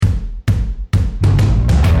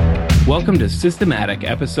Welcome to Systematic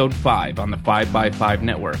Episode 5 on the 5x5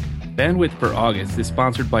 Network. Bandwidth for August is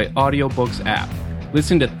sponsored by Audiobooks app.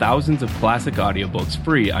 Listen to thousands of classic audiobooks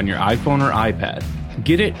free on your iPhone or iPad.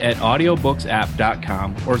 Get it at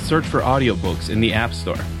audiobooksapp.com or search for audiobooks in the App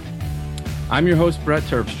Store. I'm your host, Brett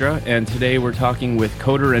Terpstra, and today we're talking with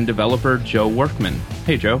coder and developer Joe Workman.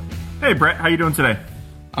 Hey, Joe. Hey, Brett. How you doing today?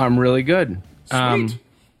 I'm really good. Sweet.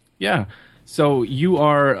 Yeah. So you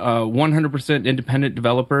are a 100% independent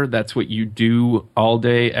developer. That's what you do all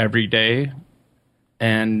day, every day.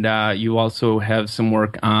 And you also have some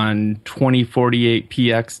work on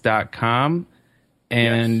 2048px.com.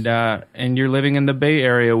 And Yes. And you're living in the Bay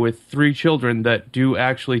Area with 3 children that do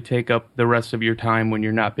actually take up the rest of your time when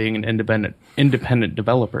you're not being an independent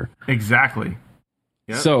developer. Exactly.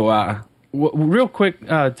 Yep. So real quick,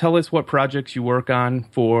 tell us what projects you work on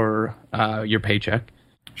for your paycheck.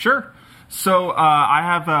 Sure. So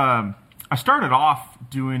I started off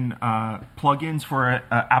doing plugins for an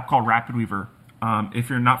app called RapidWeaver. If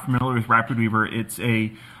you're not familiar with RapidWeaver, it's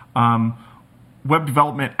a web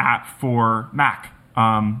development app for Mac.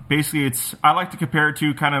 Basically, I like to compare it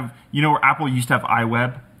to kind of, where Apple used to have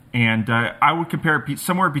iWeb, and I would compare it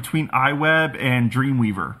somewhere between iWeb and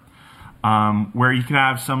Dreamweaver, where you can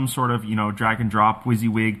have some sort of, drag and drop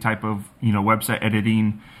WYSIWYG type of, website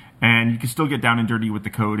editing, and you can still get down and dirty with the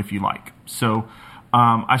code if you like. So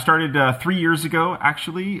I started 3 years ago,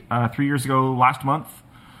 actually, 3 years ago last month,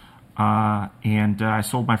 and I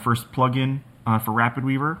sold my first plugin for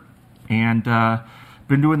RapidWeaver, and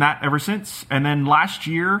been doing that ever since. And then last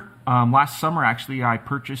summer, actually, I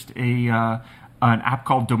purchased an app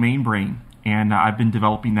called Domain Brain, and I've been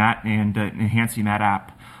developing that and enhancing that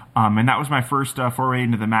app. And that was my first foray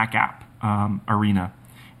into the Mac app arena.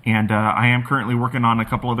 And I am currently working on a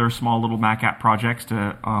couple other small little Mac app projects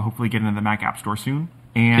to hopefully get into the Mac App Store soon.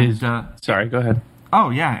 And sorry, go ahead. Oh,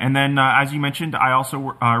 yeah. And then, as you mentioned, I also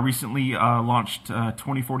recently launched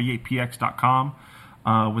 2048px.com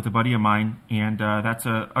with a buddy of mine. And that's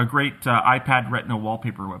a great iPad Retina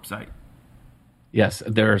wallpaper website. Yes,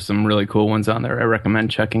 there are some really cool ones on there. I recommend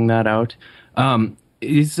checking that out.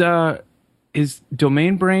 Is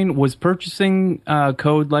Domain Brain, was purchasing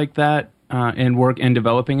code like that and work and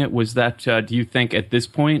developing it, was that, do you think at this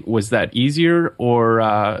point, was that easier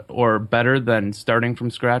or better than starting from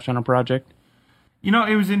scratch on a project?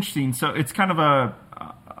 It was interesting. So it's kind of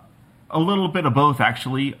a little bit of both,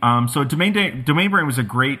 actually. So Domain Brain was a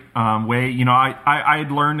great way. I had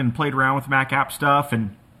learned and played around with Mac app stuff,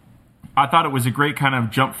 and I thought it was a great kind of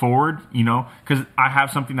jump forward, because I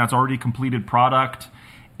have something that's already a completed product,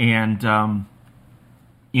 and, I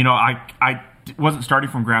wasn't starting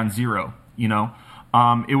from ground zero,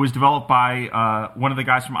 It was developed by one of the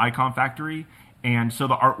guys from Icon Factory, and so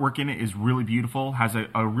the artwork in it is really beautiful, has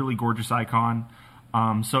a really gorgeous icon.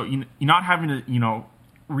 So you're not having to,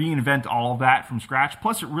 reinvent all of that from scratch.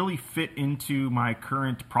 Plus, it really fit into my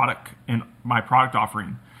current product and my product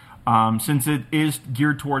offering. Since it is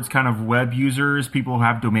geared towards kind of web users, people who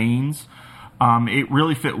have domains, it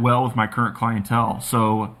really fit well with my current clientele.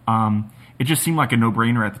 So it just seemed like a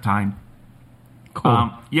no-brainer at the time.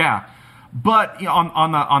 Cool. Yeah. But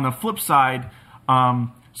on the flip side, at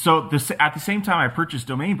the same time I purchased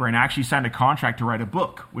Domain Brain, I actually signed a contract to write a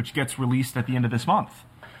book, which gets released at the end of this month.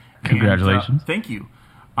 Congratulations. And, thank you.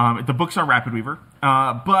 The book's on RapidWeaver.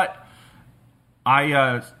 But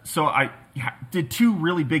I did 2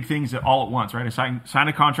 really big things all at once, right? I signed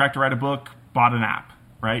a contract to write a book, bought an app,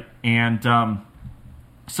 right? And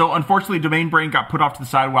so unfortunately, Domain Brain got put off to the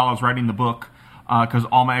side while I was writing the book because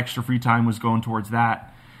all my extra free time was going towards that.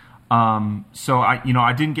 So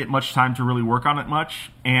I didn't get much time to really work on it much,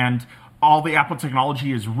 and all the Apple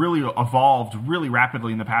technology has really evolved really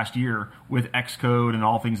rapidly in the past year with Xcode and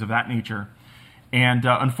all things of that nature. And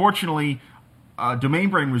unfortunately, Domain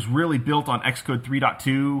Brain was really built on Xcode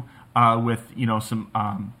 3.2 with some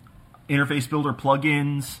interface builder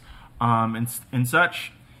plugins and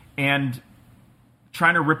such, and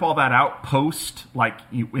trying to rip all that out post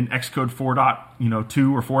in Xcode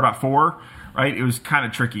 4.2 or 4.4. Right, it was kind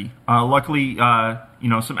of tricky. Luckily,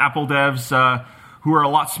 some Apple devs who are a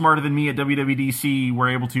lot smarter than me at WWDC were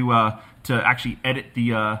able to actually edit the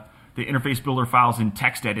interface builder files in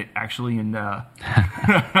TextEdit, actually, and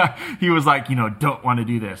he was like, don't want to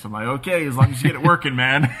do this. I'm like, okay, as long as you get it working,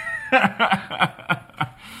 man.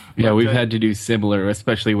 Yeah, we've had to do similar,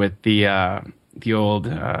 especially with the old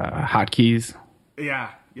hotkeys. Yeah.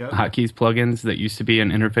 Yep. Hotkeys plugins that used to be in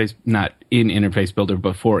Interface, not in Interface Builder,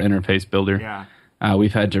 but for Interface Builder. Yeah.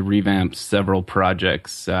 We've had to revamp several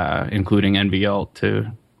projects, including NVL, to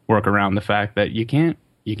work around the fact that you can't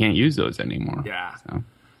use those anymore. Yeah.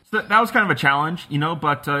 that was kind of a challenge,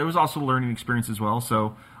 but it was also a learning experience as well.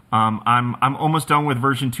 So I'm almost done with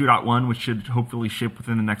version 2.1, which should hopefully ship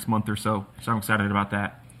within the next month or so. So I'm excited about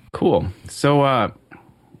that. Cool. So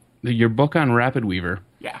your book on Rapid Weaver.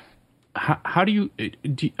 Yeah. How do you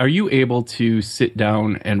are you able to sit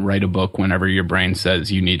down and write a book whenever your brain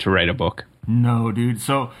says you need to write a book? No, dude.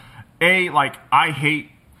 So in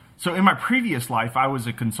my previous life, I was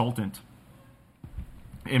a consultant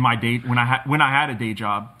in my day when I had a day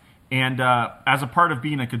job. And as a part of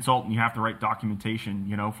being a consultant, you have to write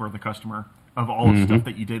documentation, for the customer of all the stuff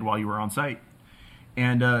that you did while you were on site.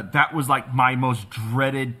 And that was like my most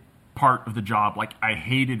dreaded part of the job. Like, I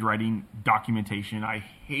hated writing documentation. I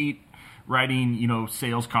hate writing,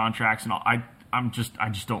 sales contracts and all. I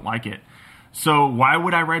just don't like it. So why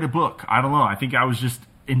would I write a book? I don't know. I think I was just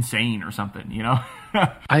insane or something,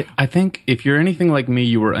 I think if you're anything like me,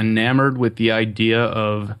 you were enamored with the idea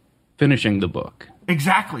of finishing the book.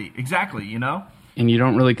 Exactly. And you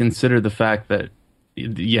don't really consider the fact that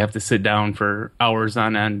you have to sit down for hours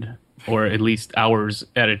on end, or at least hours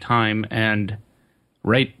at a time, and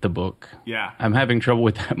write the book. Yeah. I'm having trouble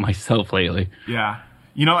with that myself lately. Yeah.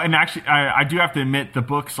 And actually, I do have to admit, the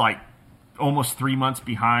book's like almost 3 months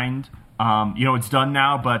behind. It's done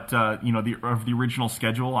now, but, the original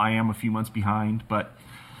schedule, I am a few months behind. But,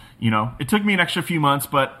 it took me an extra few months,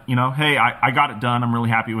 but, hey, I got it done. I'm really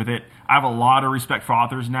happy with it. I have a lot of respect for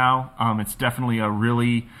authors now. It's definitely a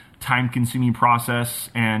really time-consuming process,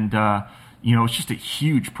 and, it's just a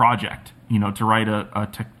huge project, to write a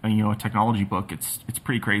technology book. It's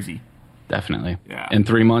pretty crazy. Definitely. Yeah. And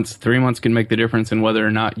 3 months can make the difference in whether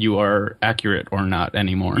or not you are accurate or not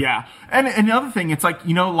anymore. Yeah. And the other thing, it's like,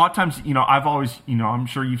 a lot of times, I've always, I'm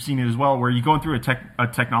sure you've seen it as well, where you're going through a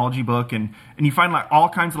technology book and you find like all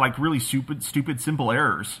kinds of like really stupid, simple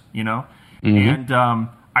errors, And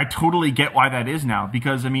I totally get why that is now,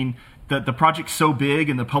 because the project's so big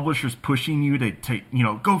and the publisher's pushing you to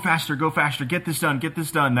go faster, get this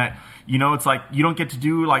done, that, it's like you don't get to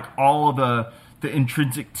do like all of the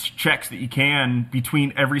intrinsic checks that you can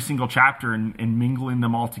between every single chapter and mingling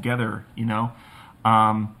them all together,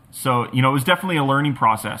 So, it was definitely a learning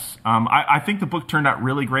process. I think the book turned out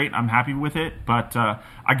really great. I'm happy with it, but I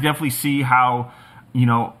can definitely see how,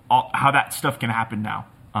 how that stuff can happen now,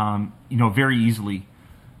 very easily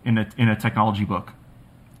in a technology book.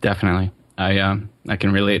 Definitely. I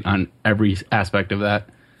can relate on every aspect of that.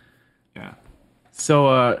 Yeah.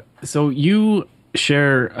 So you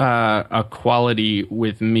share a quality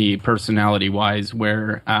with me, personality-wise,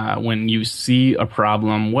 where when you see a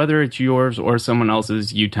problem, whether it's yours or someone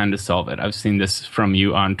else's, you tend to solve it. I've seen this from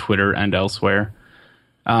you on Twitter and elsewhere,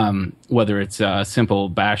 whether it's a simple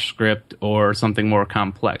bash script or something more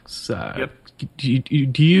complex. Yep.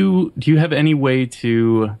 Do you have any way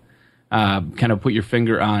to kind of put your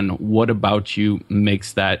finger on what about you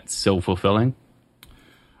makes that so fulfilling?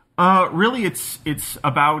 Really, it's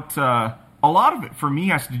about a lot of it for me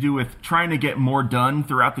has to do with trying to get more done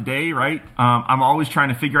throughout the day, right? I'm always trying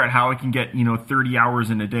to figure out how I can get 30 hours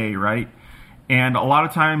in a day, right? And a lot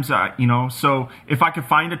of times, so if I could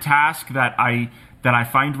find a task that I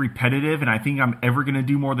find repetitive and I think I'm ever going to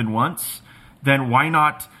do more than once, then why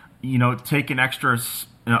not take an extra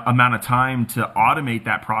amount of time to automate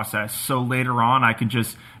that process, so later on I can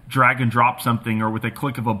just drag and drop something, or with a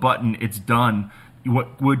click of a button it's done.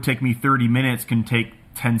 What would take me 30 minutes can take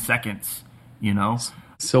 10 seconds,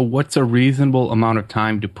 So what's a reasonable amount of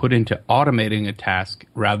time to put into automating a task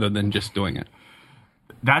rather than just doing it?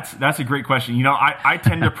 That's a great question. I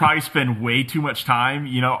tend to probably spend way too much time,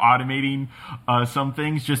 automating some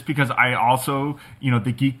things, just because I also,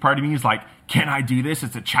 the geek part of me is like, can I do this?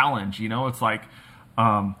 It's a challenge, It's like,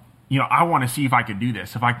 I want to see if I can do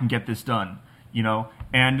this, if I can get this done,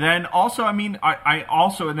 And then also, I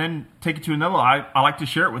also, and then take it to another level, I like to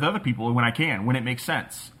share it with other people when I can, when it makes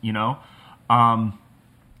sense,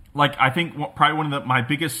 Like, I think probably one of my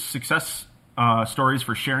biggest success stories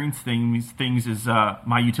for sharing things is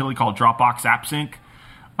my utility called Dropbox AppSync,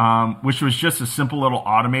 which was just a simple little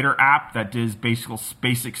automator app that does basic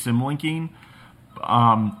symlinking,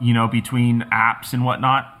 between apps and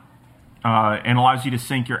whatnot, and allows you to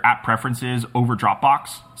sync your app preferences over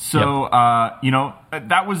Dropbox. So, yep.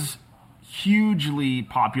 That was hugely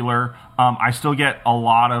popular. I still get a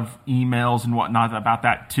lot of emails and whatnot about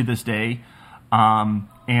that to this day.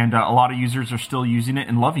 And a lot of users are still using it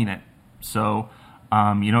and loving it. So,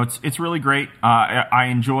 it's really great. I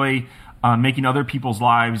enjoy making other people's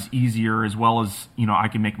lives easier, as well as, I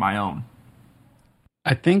can make my own.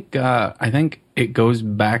 I think it goes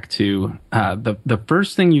back to the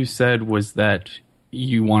first thing you said was that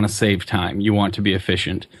you want to save time, you want to be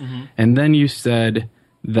efficient, and then you said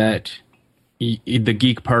that the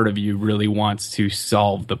geek part of you really wants to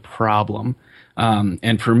solve the problem.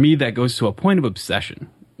 And for me, that goes to a point of obsession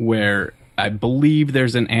where I believe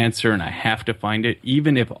there's an answer and I have to find it,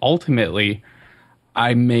 even if ultimately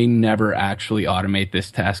I may never actually automate this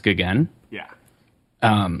task again. Yeah.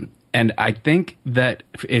 And I think that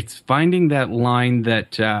it's finding that line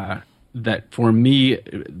that for me,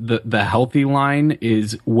 the healthy line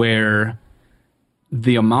is where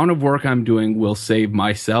the amount of work I'm doing will save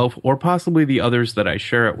myself or possibly the others that I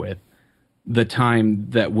share it with the time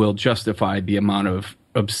that will justify the amount of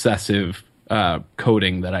obsessive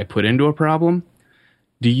coding that I put into a problem.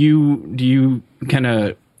 Do you kind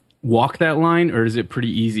of walk that line, or is it pretty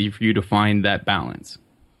easy for you to find that balance?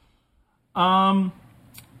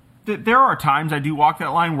 There are times I do walk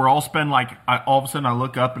that line where I'll spend all of a sudden I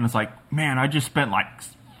look up and it's like, man, I just spent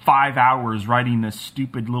 5 hours writing this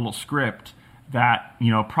stupid little script that,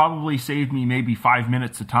 probably saved me maybe 5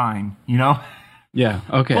 minutes of time, Yeah.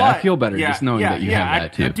 Okay. But, I feel better just knowing that you have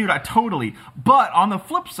that too. Dude, I totally. But on the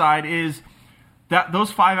flip side is that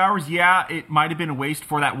those 5 hours, it might have been a waste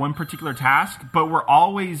for that one particular task, but we're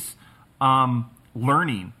always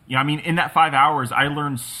learning. In that 5 hours, I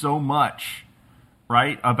learned so much,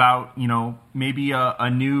 right? About, maybe a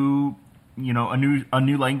new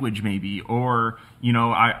language maybe, or,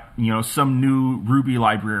 some new Ruby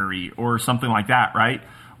library or something like that, right?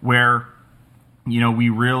 Where, we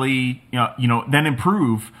really, then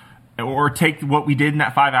improve or take what we did in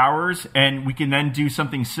that 5 hours and we can then do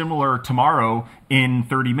something similar tomorrow in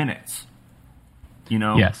 30 minutes,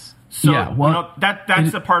 Yes. So, yeah, well,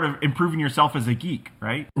 that's a part of improving yourself as a geek,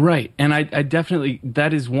 right? Right. And I definitely,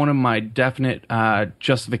 that is one of my definite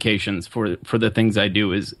justifications for the things I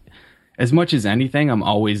do is, as much as anything, I'm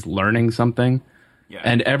always learning something. Yeah.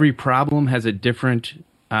 And every problem has a different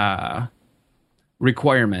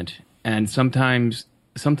requirement. And sometimes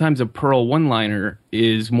a Perl one-liner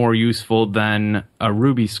is more useful than a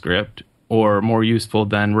Ruby script or more useful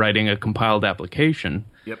than writing a compiled application.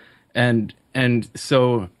 Yep. And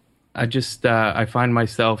so I just I find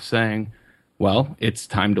myself saying, well, it's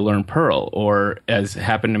time to learn Perl, or as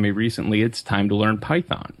happened to me recently, it's time to learn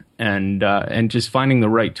Python, and just finding the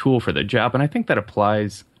right tool for the job. And I think that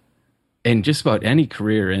applies in just about any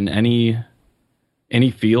career in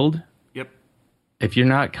any field. Yep. If you're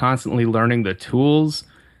not constantly learning the tools,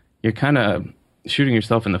 you're kind of shooting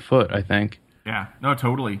yourself in the foot, I think. Yeah. No,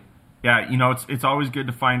 totally. Yeah. It's always good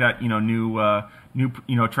to find out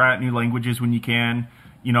try out new languages when you can.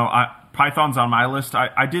 Python's on my list.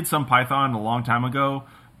 I did some Python a long time ago,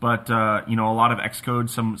 but a lot of Xcode,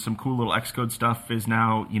 some cool little Xcode stuff is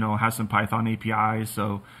now has some Python APIs.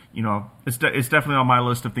 So it's definitely on my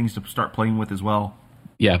list of things to start playing with as well.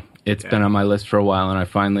 Yeah, it's been on my list for a while, and I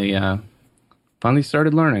finally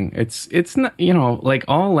started learning. It's not like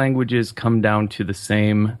all languages come down to the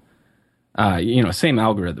same same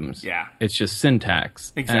algorithms. Yeah, it's just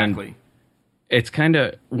syntax. Exactly. And it's kind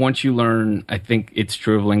of, once you learn, I think it's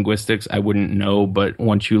true of linguistics, I wouldn't know, but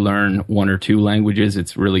once you learn one or two languages,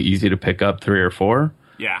 it's really easy to pick up 3 or 4.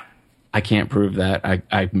 Yeah. I can't prove that.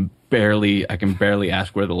 I can barely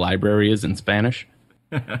ask where the library is in Spanish.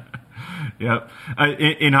 Yep.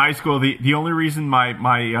 In high school, the only reason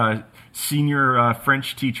my senior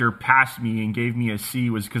French teacher passed me and gave me a C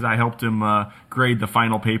was because I helped him grade the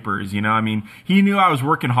final papers. He knew I was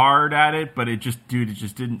working hard at it, but it just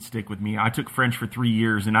didn't stick with me. I took French for 3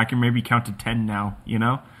 years, and I can maybe count to 10 now.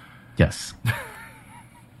 Yes.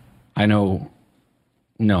 I know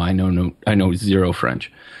 0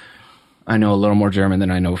 French. I know a little more German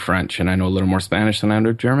than I know French, and I know a little more Spanish than I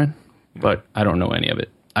know German, but I don't know any of it.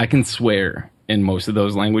 I can swear in most of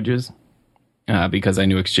those languages because I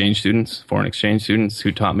knew foreign exchange students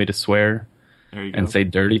who taught me to swear and say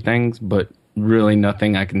dirty things, but really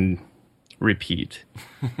nothing I can repeat.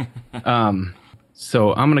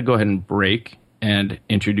 So I'm going to go ahead and break and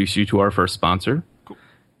introduce you to our first sponsor. Cool.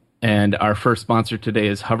 And our first sponsor today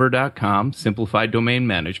is Hover.com, Simplified Domain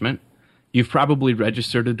Management. You've probably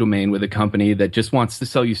registered a domain with a company that just wants to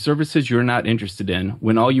sell you services you're not interested in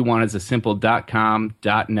when all you want is a simple .com,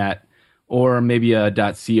 .net, or maybe a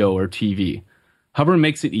 .co or TV. Hover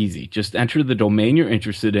makes it easy. Just enter the domain you're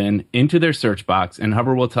interested in into their search box, and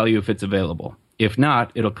Hover will tell you if it's available. If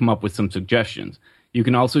not, it'll come up with some suggestions. You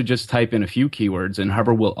can also just type in a few keywords, and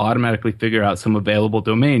Hover will automatically figure out some available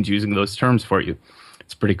domains using those terms for you.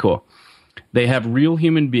 It's pretty cool. They have real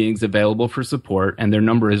human beings available for support, and their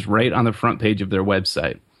number is right on the front page of their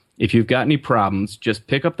website. If you've got any problems, just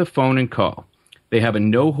pick up the phone and call. They have a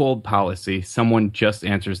no-hold policy. Someone just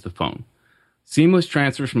answers the phone. Seamless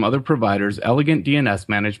transfers from other providers, elegant DNS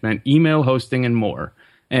management, email hosting, and more.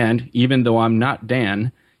 And even though I'm not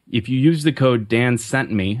Dan, if you use the code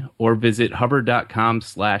DANSENTME or visit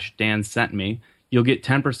hover.com/DANSENTME, you'll get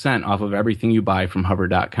 10% off of everything you buy from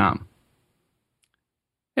hover.com.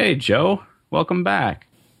 Hey, Joe. Welcome back.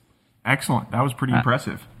 Excellent. That was pretty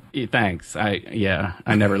impressive. Thanks. I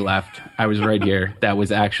never left. I was right here. That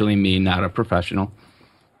was actually me, not a professional.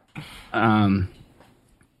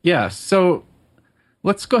 So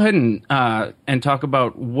let's go ahead and talk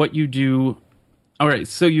about what you do. All right,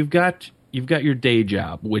 so you've got your day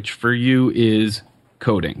job, which for you is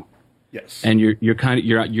coding. Yes. And you're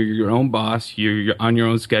your own boss. You're on your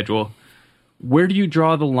own schedule. Where do you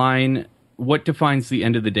draw the line? What defines the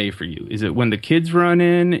end of the day for you? Is it when the kids run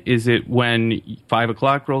in? Is it when 5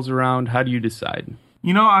 o'clock rolls around? How do you decide?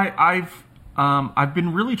 I've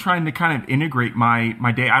been really trying to kind of integrate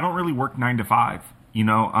my day. I don't really work 9 to 5.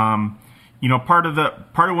 Part of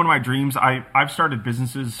one of my dreams. I've started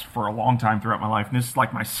businesses for a long time throughout my life, and this is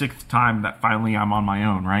like my 6th time that finally I'm on my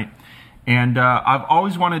own, right? And I've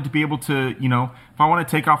always wanted to be able to, if I want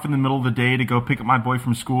to take off in the middle of the day to go pick up my boy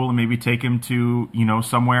from school and maybe take him to,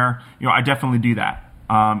 somewhere, I definitely do that.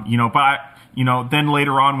 Then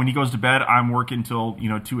later on when he goes to bed, I'm working till,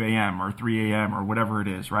 2 a.m. or 3 a.m. or whatever it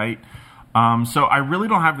is, right? So I really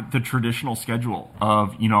don't have the traditional schedule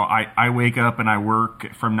of, I wake up and I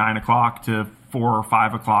work from 9 o'clock to 4 or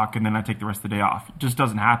 5 o'clock and then I take the rest of the day off. It just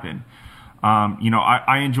doesn't happen.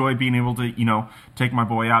 I enjoy being able to, take my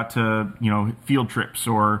boy out to, field trips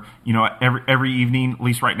or, every evening, at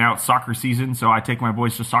least right now it's soccer season. So I take my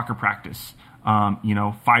boys to soccer practice,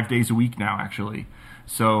 5 days a week now, actually.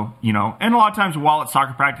 So, and a lot of times while at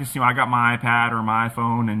soccer practice, I got my iPad or my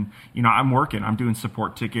iPhone and, I'm working, I'm doing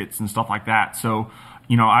support tickets and stuff like that. So,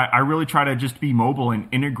 I really try to just be mobile and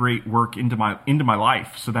integrate work into my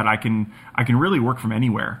life so that I can really work from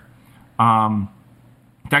anywhere.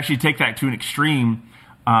 To actually take that to an extreme,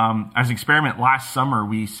 as an experiment last summer,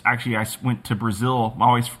 I went to Brazil.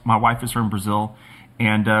 My wife is from Brazil,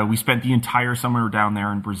 and we spent the entire summer down there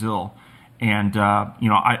in Brazil. And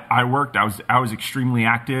I worked. I was extremely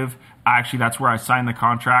active. Actually, that's where I signed the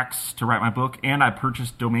contracts to write my book, and I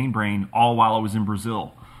purchased Domain Brain all while I was in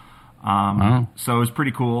Brazil. So it was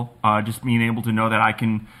pretty cool, just being able to know that I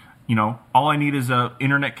can, all I need is a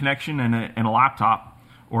internet connection and a laptop.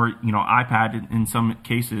 Or iPad in some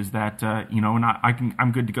cases that and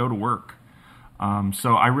I'm good to go to work.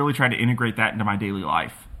 So I really try to integrate that into my daily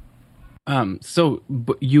life.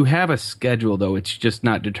 But you have a schedule though; it's just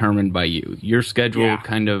not determined by you. Your schedule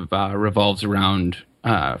kind of revolves around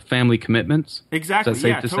family commitments. Exactly. Is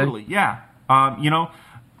that safe to totally. say? Yeah.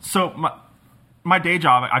 So my day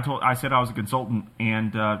job, I said I was a consultant,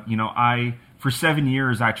 and I for 7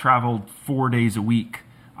 years I traveled 4 days a week.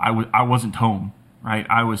 I wasn't home. Right,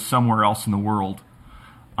 I was somewhere else in the world,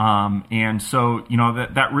 and so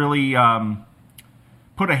that really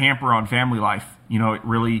put a hamper on family life. It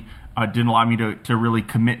really didn't allow me to really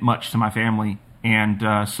commit much to my family, and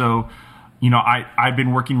so I've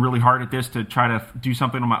been working really hard at this to try to do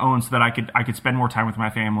something on my own so that I could spend more time with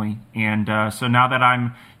my family, and so now that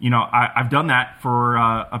I'm I've done that for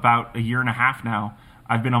about a year and a half now.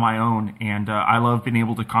 I've been on my own, and I love being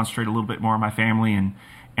able to concentrate a little bit more on my family, and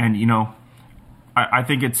I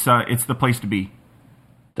think it's the place to be.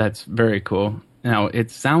 That's very cool. Now,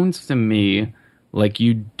 it sounds to me like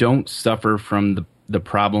you don't suffer from the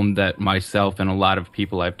problem that myself and a lot of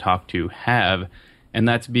people I've talked to have, and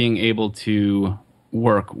that's being able to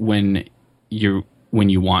work when you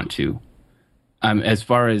want to. As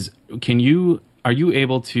far as are you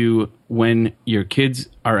able to, when your kids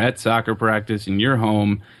are at soccer practice in your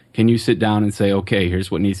home, can you sit down and say, okay,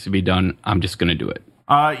 here's what needs to be done. I'm just going to do it.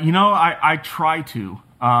 I try to.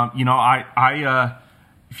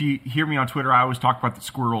 If you hear me on Twitter, I always talk about the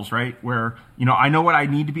squirrels, right? Where I know what I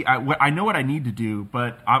need to be. I know what I need to do,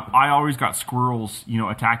 but I always got squirrels,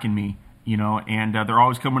 attacking me, and they're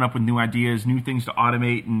always coming up with new ideas, new things to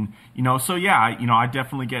automate, and So yeah, I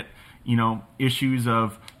definitely get issues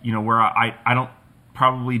of where I don't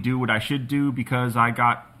probably do what I should do because I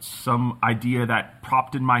got some idea that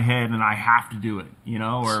popped in my head and I have to do it,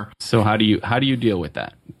 or. So how do you deal with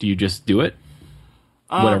that? Do you just do it?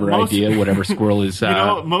 Whatever squirrel is,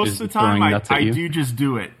 most is of the time I do just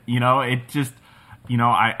do it. It just,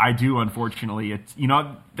 I do, unfortunately. It's,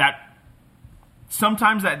 that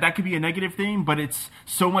sometimes that could be a negative thing, but it's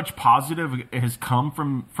so much positive has come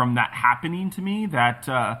from that happening to me that,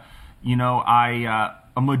 a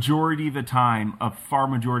majority of the time, a far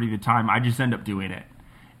majority of the time, I just end up doing it.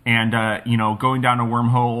 And, going down a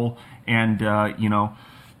wormhole and,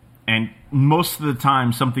 and most of the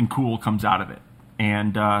time something cool comes out of it.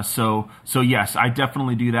 And so yes, I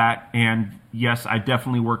definitely do that. And yes, I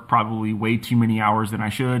definitely work probably way too many hours than I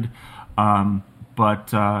should.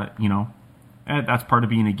 But that's part of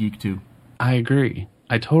being a geek too. I agree.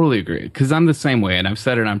 I totally agree. Because I'm the same way, and I've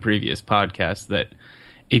said it on previous podcasts that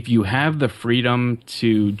if you have the freedom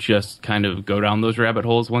to just kind of go down those rabbit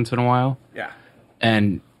holes once in a while, yeah,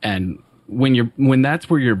 and when that's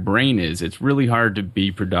where your brain is, it's really hard to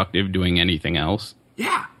be productive doing anything else.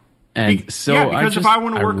 Yeah. And so because if I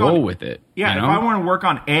want to work roll with it. Yeah, if I want to work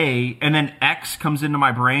on A and then X comes into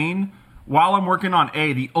my brain, while I'm working on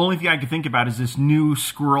A, the only thing I can think about is this new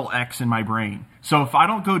squirrel X in my brain. So if I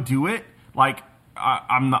don't go do it, like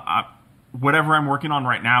whatever I'm working on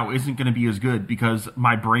right now isn't going to be as good because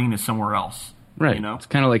my brain is somewhere else. Right. You know? It's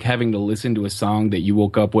kind of like having to listen to a song that you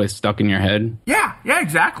woke up with stuck in your head. Yeah,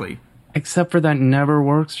 exactly. Except for that never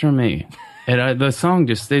works for me. The song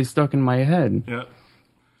just stays stuck in my head. Yeah.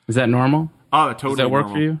 Is that normal? Oh, totally. Does that work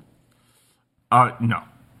normal. for you?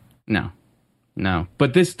 No.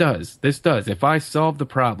 But this does. If I solve the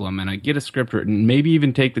problem and I get a script written, maybe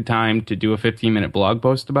even take the time to do a 15-minute blog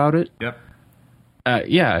post about it. Yep.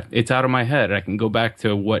 It's out of my head. I can go back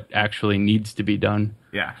to what actually needs to be done.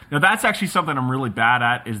 Yeah. Now, that's actually something I'm really bad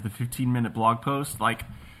at is the 15-minute blog post. Like,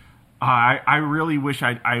 I really wish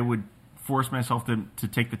I would force myself to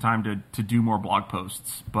take the time to do more blog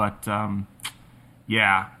posts. But, that's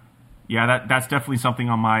definitely something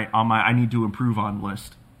on my I need to improve on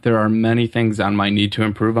list. There are many things on my need to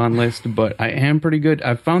improve on list, but I am pretty good.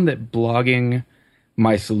 I've found that blogging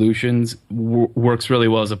my solutions works really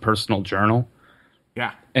well as a personal journal.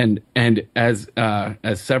 Yeah. And as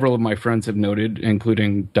several of my friends have noted,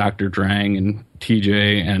 including Dr. Drang and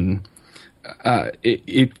TJ, and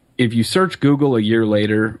if you search Google a year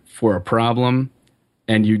later for a problem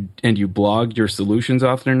and you blog your solutions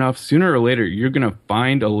often enough, sooner or later you're going to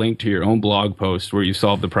find a link to your own blog post where you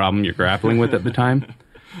solve the problem you're grappling with at the time.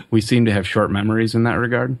 We seem to have short memories in that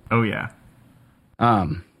regard. Oh yeah.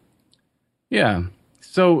 Yeah.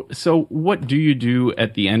 So what do you do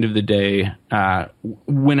at the end of the day,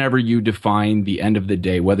 whenever you define the end of the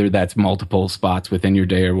day, whether that's multiple spots within your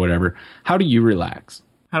day or whatever? How do you relax?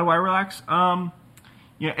 How do I relax? I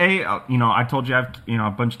told you I have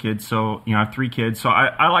a bunch of kids, so I have 3 kids, so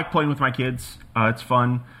I like playing with my kids. It's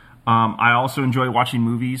fun. I also enjoy watching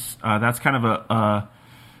movies. That's kind of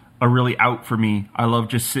a really out for me. I love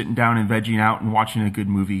just sitting down and vegging out and watching a good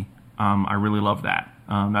movie. I really love that.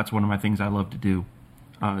 That's one of my things I love to do.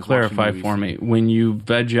 Clarify for me. When you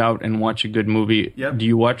veg out and watch a good movie, Yep. Do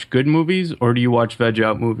you watch good movies or do you watch veg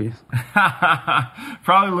out movies?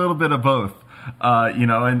 Probably a little bit of both.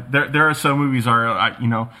 And there are some movies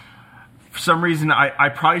for some reason I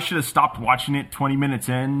probably should have stopped watching it 20 minutes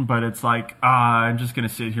in, but it's like, I'm just going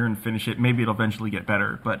to sit here and finish it. Maybe it'll eventually get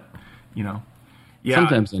better, but, yeah.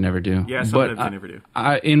 Sometimes I never do. Yeah, sometimes I never do.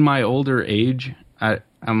 In my older age,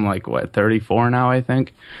 I'm like, 34 now, I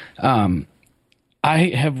think.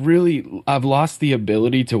 I've lost the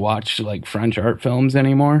ability to watch like French art films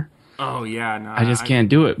anymore. Oh yeah, no, I just can't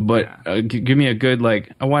do it. But give me a good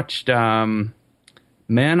I watched Man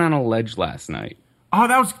on a Ledge last night.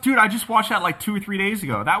 Oh, dude, I just watched that like 2 or 3 days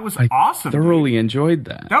ago. That was awesome. Thoroughly enjoyed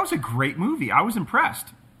that. That was a great movie. I was impressed.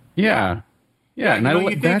 Yeah.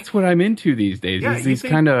 And that's what I'm into these days. Yeah, is these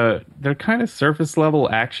they're kind of surface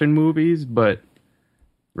level action movies, but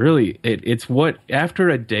really it's what after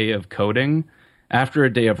a day of coding. After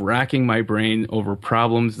a day of racking my brain over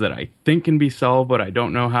problems that I think can be solved, but I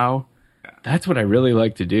don't know how, that's what I really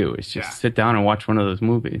like to do, is just sit down and watch one of those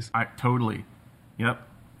movies. Totally. Yep.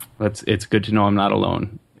 It's good to know I'm not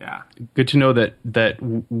alone. Yeah. Good to know that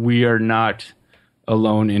we are not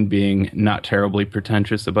alone in being not terribly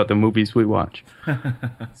pretentious about the movies we watch.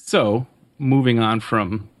 So, moving on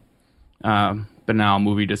from banal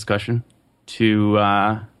movie discussion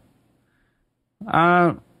to...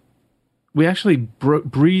 we actually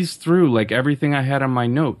breezed through like everything I had on my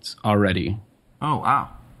notes already. Oh, wow.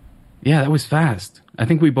 Yeah, that was fast. I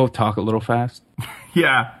think we both talk a little fast.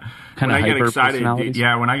 Yeah. Kind of hyper get excited. personalities.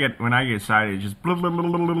 Yeah, when I get excited, just blah, blah, blah,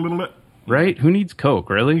 blah, blah, blah, blah. Right? Who needs Coke,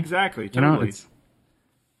 really? Exactly. Totally.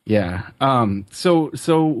 Yeah.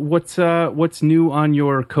 So what's new on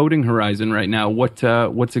your coding horizon right now?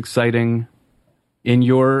 What's exciting in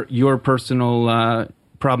your personal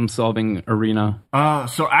problem-solving arena?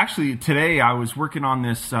 So actually, today I was working on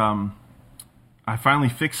this. I finally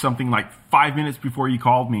fixed something like 5 minutes before you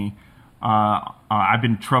called me. I've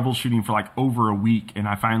been troubleshooting for like over a week, and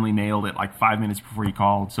I finally nailed it like 5 minutes before you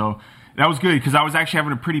called. So that was good because I was actually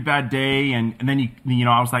having a pretty bad day, and then you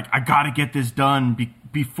I was like, I got to get this done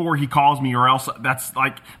before he calls me, or else that's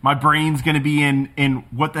like my brain's going to be in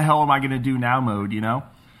what the hell am I going to do now mode, you know?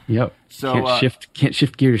 Yep. So can't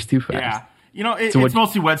shift gears too fast. Yeah. You know, it's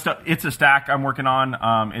mostly web stuff. It's a stack I'm working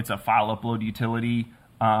on. It's a file upload utility.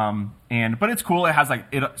 But it's cool. It has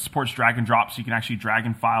it supports drag and drop, so you can actually drag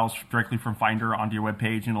in files directly from Finder onto your web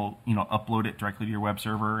page, and it'll upload it directly to your web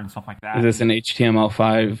server and stuff like that. Is this an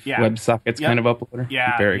HTML5 WebSockets kind of uploader?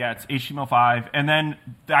 Yeah, it's HTML5. And then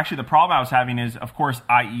actually the problem I was having is, of course,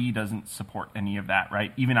 IE doesn't support any of that,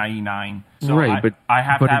 right? Even IE9. So I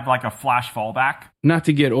have to have like a Flash fallback. Not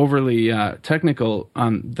to get overly technical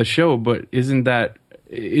on the show, but isn't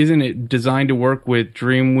it designed to work with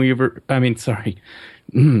Dreamweaver? I mean, sorry.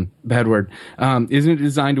 Bad word. Isn't it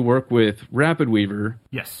designed to work with RapidWeaver?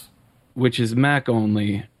 Yes. Which is Mac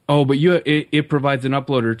only. Oh, but it provides an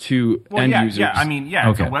uploader to end users. Yeah, I mean,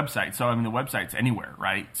 it's a website. So, I mean, the website's anywhere,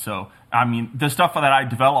 right? So, I mean, the stuff that I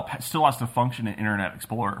develop still has to function in Internet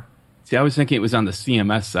Explorer. See, I was thinking it was on the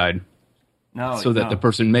CMS side. So that the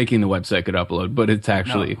person making the website could upload, but it's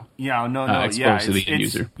actually exposed to the end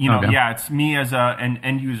user. It's me as an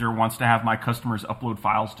end user wants to have my customers upload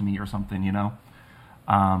files to me or something,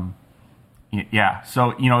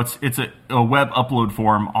 So, it's a web upload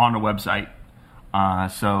form on a website. I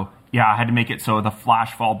had to make it so the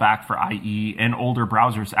Flash fallback for IE and older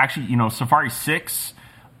browsers. Actually, Safari 6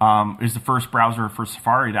 is the first browser for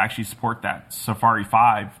Safari to actually support that. Safari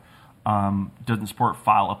 5 doesn't support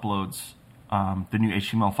file uploads. The new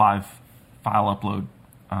HTML5 file upload.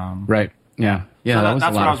 Right. Yeah. Yeah, so that was a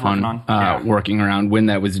lot of fun working around when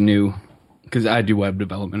that was new. Because I do web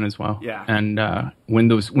development as well. Yeah. And when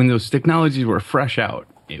those technologies were fresh out,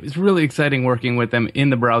 it was really exciting working with them in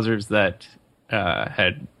the browsers that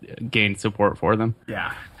had gained support for them.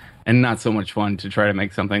 Yeah. And not so much fun to try to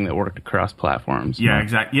make something that worked across platforms. Yeah,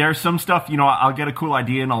 exactly. Yeah, there's some stuff, I'll get a cool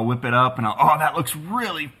idea and I'll whip it up and that looks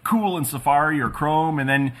really cool in Safari or Chrome, and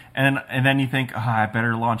then you think, I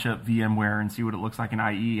better launch up VMware and see what it looks like in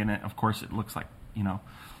IE, and of course it looks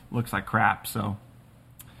like crap. So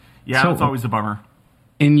yeah, that's always a bummer.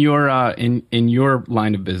 In your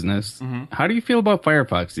line of business, how do you feel about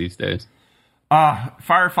Firefox these days?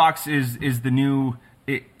 Firefox is the new.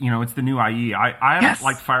 It's the new IE. I haven't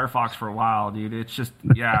liked Firefox for a while, dude. It's just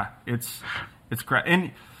it's crap.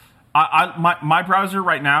 And my browser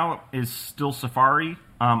right now is still Safari.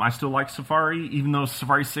 I still like Safari, even though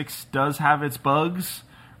Safari 6 does have its bugs,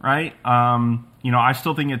 right? I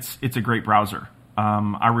still think it's a great browser.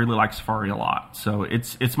 I really like Safari a lot, so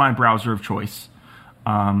it's my browser of choice.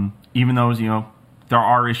 Even though there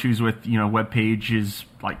are issues with web pages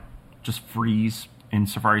like just freeze in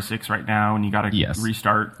Safari 6 right now, and you got to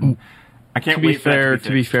restart. I can't wait for that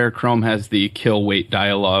to be fair, Chrome has the kill wait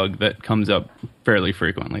dialog that comes up fairly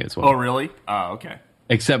frequently as well. Oh, really? Oh, okay.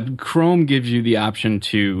 Except Chrome gives you the option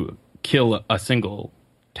to kill a single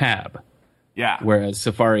tab. Yeah. Whereas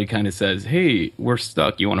Safari kind of says, hey, we're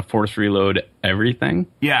stuck. You want to force reload everything?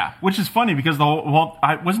 Yeah, which is funny because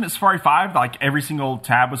wasn't it Safari 5? Like every single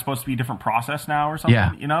tab was supposed to be a different process now or something?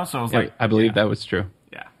 Yeah. So it was I believe that was true.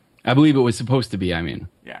 Yeah. I believe it was supposed to be,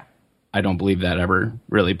 Yeah. I don't believe that ever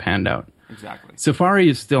really panned out. Exactly. Safari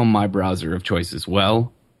is still my browser of choice as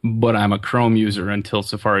well, but I'm a Chrome user until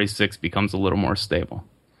Safari 6 becomes a little more stable.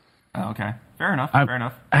 Oh, okay. Fair enough.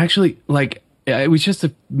 Actually, it was just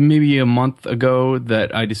maybe a month ago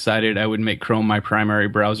that I decided I would make Chrome my primary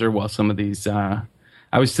browser while some of these... I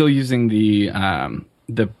was still using the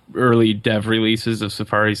early dev releases of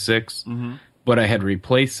Safari 6, but I had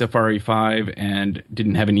replaced Safari 5 and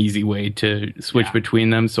didn't have an easy way to switch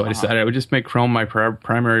between them, so I decided I would just make Chrome my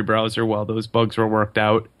primary browser while those bugs were worked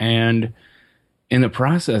out. And in the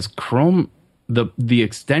process, Chrome, the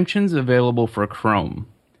extensions available for Chrome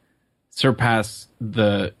surpass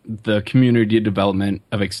the community development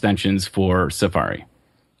of extensions for Safari.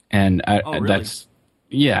 And really? That's...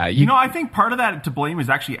 Yeah. I think part of that to blame is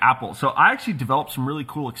actually Apple. So I actually developed some really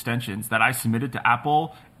cool extensions that I submitted to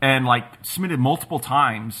Apple and submitted multiple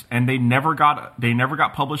times, and they never got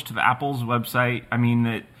published to the Apple's website.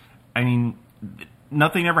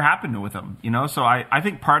 Nothing ever happened with them, So I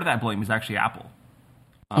think part of that blame is actually Apple.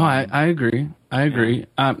 I agree.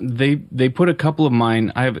 Yeah. They put a couple of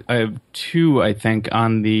mine. I have two, I think,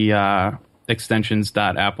 on the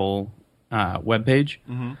extensions.apple webpage,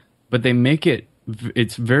 but they make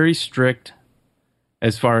it's very strict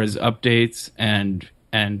as far as updates and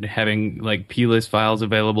having plist files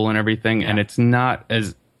available and everything, and it's not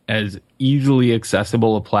as easily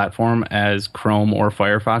accessible a platform as Chrome or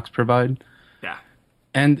Firefox provide. Yeah,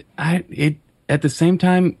 and at the same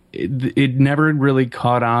time, it never really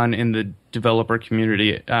caught on in the developer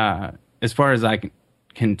community, as far as I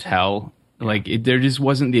can tell. Like there just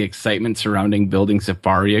wasn't the excitement surrounding building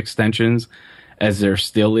Safari extensions as there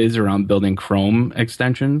still is around building Chrome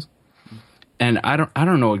extensions. And I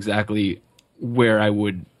don't know exactly who I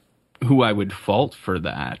would fault for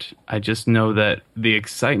that. I just know that the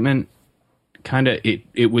excitement kind of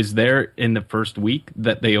it was there in the first week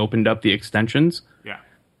that they opened up the extensions. Yeah.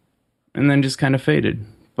 And then just kind of faded.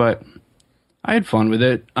 But I had fun with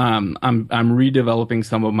it. I'm redeveloping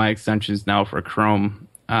some of my extensions now for Chrome.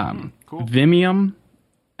 Cool. Vimium.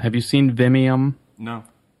 Have you seen Vimium? No.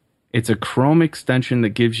 It's a Chrome extension that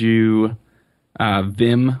gives you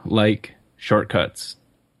Vim-like shortcuts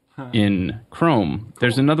in Chrome. Cool.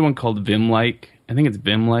 There's another one called Vim-like. I think it's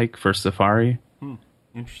Vim-like for Safari.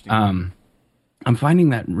 Interesting. I'm finding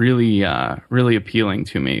that really, really appealing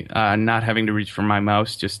to me. Not having to reach for my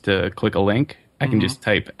mouse just to click a link. I can just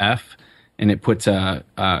type F, and it puts a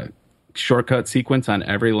shortcut sequence on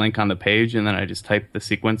every link on the page, and then I just type the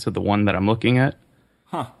sequence of the one that I'm looking at.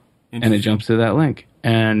 And it jumps to that link.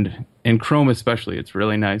 And in Chrome especially, it's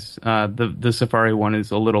really nice. The Safari one is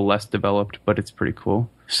a little less developed, but it's pretty cool.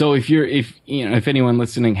 So if anyone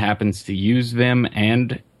listening happens to use Vim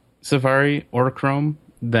and Safari or Chrome,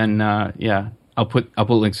 then I'll put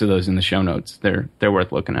links to those in the show notes. They're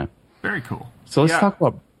worth looking at. Very cool. So let's talk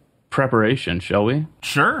about preparation, shall we?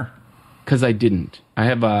 Sure. Because I didn't. I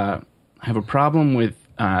have a problem with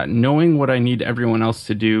knowing what I need everyone else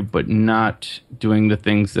to do, but not doing the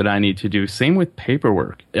things that I need to do. Same with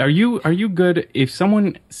paperwork. Are you good if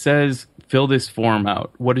someone says fill this form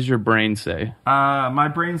out? What does your brain say? My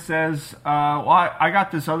brain says, I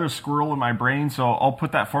got this other squirrel in my brain, so I'll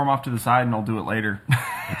put that form off to the side and I'll do it later.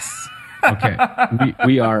 Yes. Okay.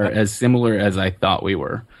 We are as similar as I thought we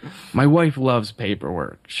were. My wife loves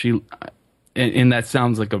paperwork. And that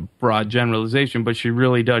sounds like a broad generalization, but she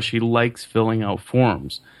really does. She likes filling out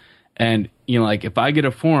forms. And, like if I get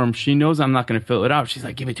a form, she knows I'm not going to fill it out. She's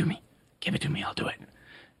like, give it to me. Give it to me. I'll do it.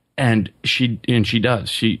 And she does.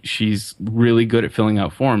 She's really good at filling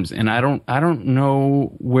out forms. And I don't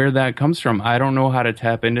know where that comes from. I don't know how to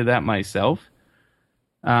tap into that myself.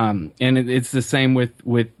 And it's the same with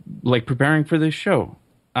like preparing for this show.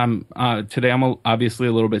 Today I'm obviously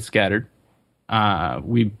a little bit scattered.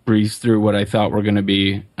 We breezed through what I thought were going to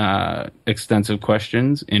be extensive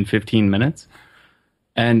questions in 15 minutes.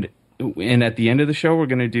 And at the end of the show, we're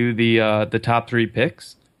going to do the top 3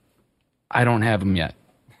 picks. I don't have them yet.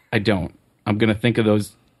 I don't. I'm going to think of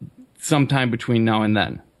those sometime between now and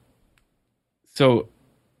then. So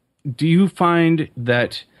do you find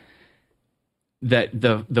that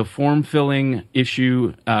the form filling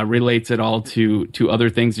issue relates at all to other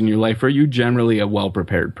things in your life? Or are you generally a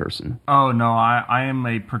well-prepared person? Oh, no, I am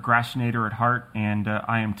a procrastinator at heart, and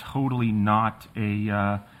I am totally not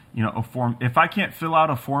a form. If I can't fill out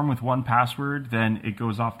a form with one password, then it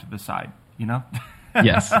goes off to the side,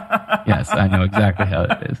 Yes, I know exactly how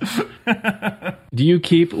it is. Do you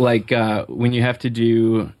keep, like, when you have to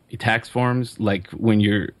do tax forms, like when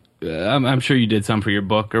you're, I'm sure you did some for your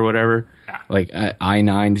book or whatever, like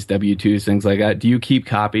I-9s, W-2s, things like that. Do you keep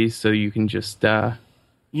copies so you can just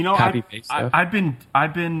copy paste stuff? I've been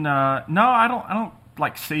no, I don't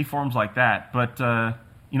like save forms like that, but I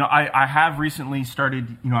have recently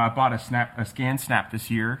started. I bought a ScanSnap this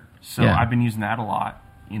year, so I've been using that a lot.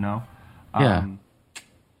 Yeah.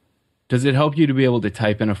 Does it help you to be able to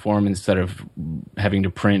type in a form instead of having to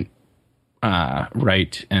print,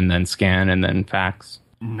 write, and then scan and then fax?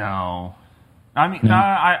 No. I mean, no,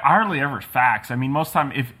 I hardly ever fax. I mean, most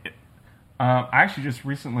time, I actually just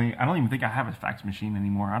recently, I don't even think I have a fax machine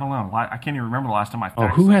anymore. I don't know. I can't even remember the last time I faxed. Oh,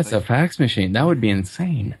 who has a fax machine? That would be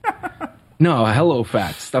insane. No, hello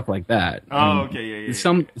fax, stuff like that. Oh, okay,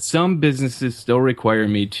 yeah. Some businesses still require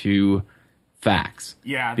me to fax.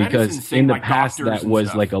 Yeah, because in the past that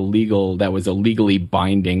was like a legally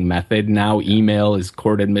binding method. Now email is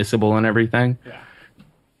court admissible and everything. Yeah.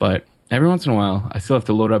 But every once in a while, I still have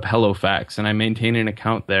to load up HelloFax, and I maintain an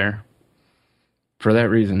account there for that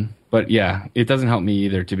reason. But yeah, it doesn't help me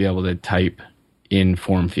either to be able to type in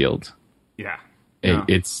form fields. Yeah. No.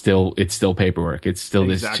 It's still paperwork. It's still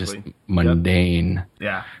this just mundane.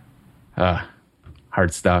 Yep. Yeah.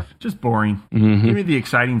 Hard stuff. Just boring. Mm-hmm. Give me the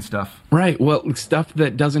exciting stuff. Right. Well, stuff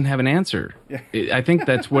that doesn't have an answer. Yeah. I think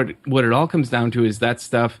that's what it all comes down to is that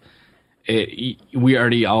stuff. We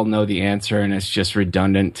already all know the answer, and it's just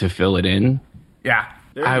redundant to fill it in. Yeah.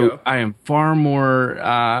 There you go. I am far more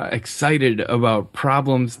excited about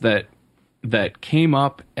problems that came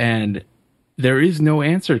up and there is no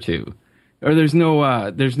answer to, or there's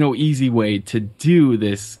no easy way to do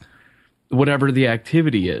this, whatever the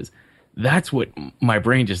activity is. That's what my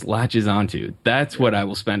brain just latches onto. That's what I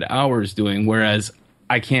will spend hours doing. Whereas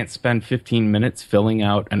I can't spend 15 minutes filling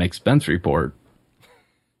out an expense report,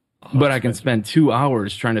 but I can spend 2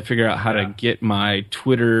 hours trying to figure out how to get my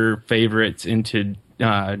Twitter favorites into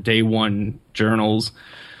day one journals.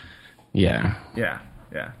 Yeah.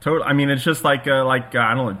 Totally. I mean, it's just like I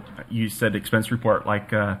don't know. You said expense report.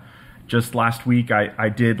 Just last week,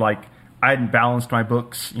 I hadn't balanced my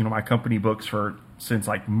books, my company books since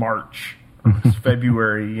like March,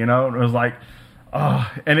 February. And it was like,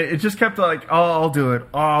 and it just kept like, I'll do it.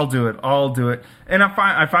 And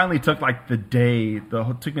I finally took like the day. It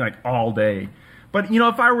took me like all day. But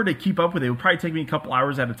if I were to keep up with it, it would probably take me a couple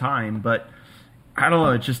hours at a time. But I don't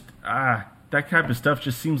know. It just that type of stuff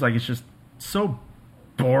just seems like it's just so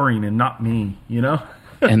boring and not me,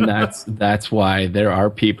 And that's why there are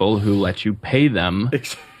people who let you pay them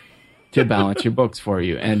to balance your books for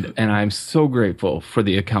you. And I'm so grateful for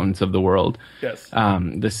the accountants of the world. Yes.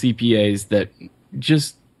 The CPAs that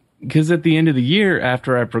just, because at the end of the year,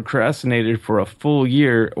 after I procrastinated for a full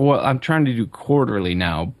year, well, I'm trying to do quarterly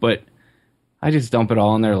now, but I just dump it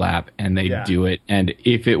all in their lap and they do it. And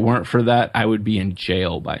if it weren't for that, I would be in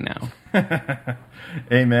jail by now.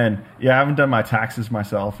 Amen. Yeah, I haven't done my taxes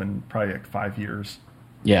myself in probably like 5 years.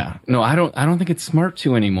 Yeah. No, I don't think it's smart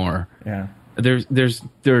to anymore. Yeah. There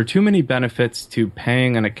are too many benefits to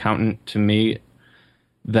paying an accountant to me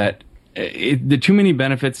that the too many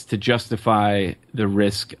benefits to justify the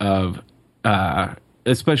risk of,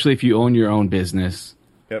 especially if you own your own business.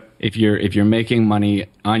 Yep. If you're making money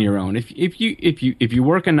on your own, if you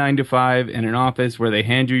work a 9 to 5 in an office where they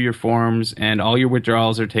hand you your forms and all your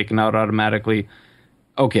withdrawals are taken out automatically,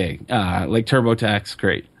 okay, like TurboTax,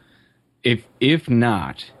 great. If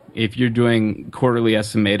not, if you're doing quarterly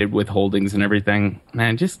estimated withholdings and everything,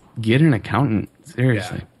 man, just get an accountant.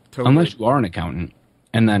 Seriously, totally. Unless you are an accountant,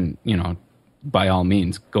 and then by all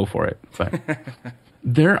means, go for it. But.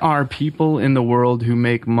 There are people in the world who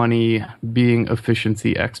make money being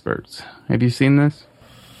efficiency experts. Have you seen this?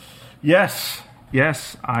 Yes.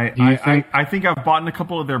 I think I've bought a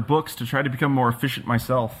couple of their books to try to become more efficient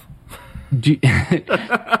myself.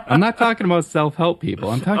 I'm not talking about self-help people.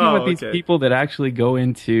 I'm talking about these people that actually go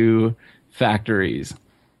into factories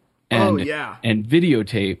and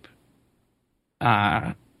videotape.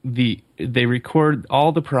 They record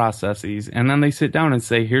all the processes and then they sit down and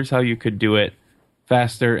say, "Here's how you could do it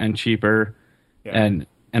faster and cheaper," and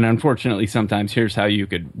unfortunately sometimes here's how you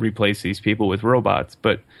could replace these people with robots.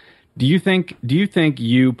 But do you think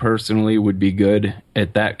you personally would be good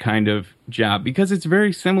at that kind of job, because it's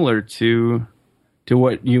very similar to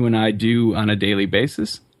what you and I do on a daily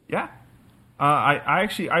basis? Yeah. I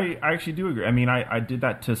actually do agree. I mean, I did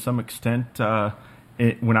that to some extent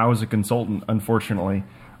when I was a consultant, unfortunately.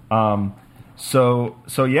 So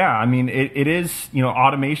yeah, I mean, it is,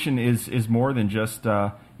 automation is more than just,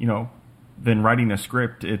 than writing a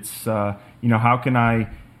script. It's, how can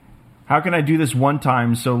I do this one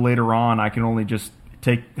time so later on I can only just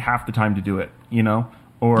take half the time to do it,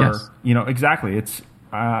 or, yes. Exactly. It's,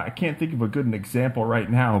 I can't think of a good example right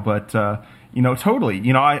now, but,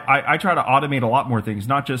 totally, I try to automate a lot more things,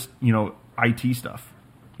 not just, IT stuff.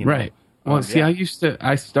 Right. Well, see,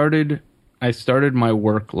 I started my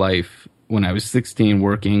work life when I was 16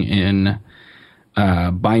 working in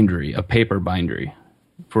bindery, a paper bindery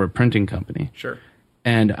for a printing company. Sure.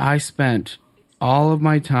 And I spent all of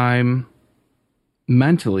my time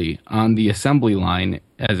mentally on the assembly line,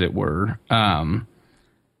 as it were,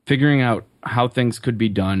 figuring out how things could be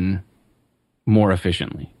done more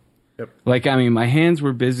efficiently. Yep. Like, I mean, my hands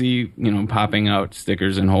were busy, popping out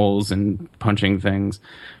stickers and holes and punching things.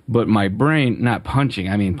 But my brain, not punching,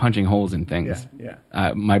 I mean punching holes in things. Yeah.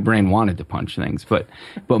 My brain wanted to punch things. But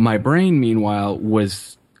my brain, meanwhile,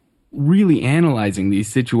 was really analyzing these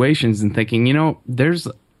situations and thinking,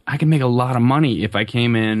 I can make a lot of money if I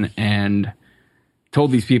came in and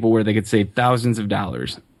told these people where they could save thousands of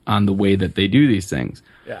dollars on the way that they do these things.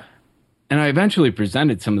 Yeah. And I eventually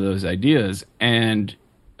presented some of those ideas and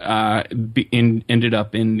ended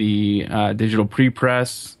up in the digital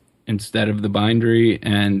pre-press instead of the bindery,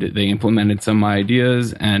 and they implemented some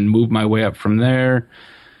ideas and moved my way up from there.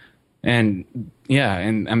 And yeah,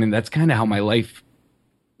 and I mean, that's kind of how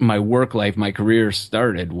my work life, my career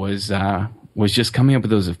started, was just coming up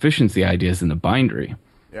with those efficiency ideas in the bindery.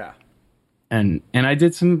 Yeah. And I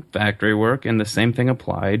did some factory work, and the same thing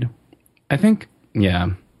applied. I think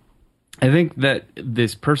that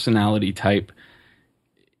this personality type,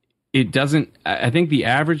 I think the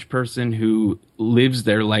average person who lives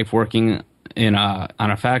their life working on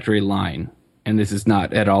a factory line, and this is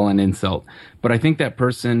not at all an insult, but I think that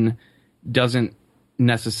person doesn't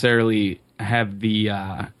necessarily have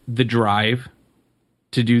the drive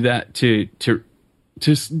to do that, to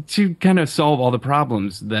to kind of solve all the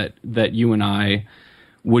problems that you and I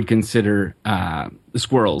would consider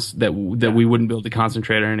squirrels that we wouldn't be able to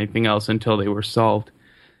concentrate on anything else until they were solved.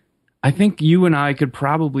 I think you and I could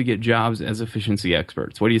probably get jobs as efficiency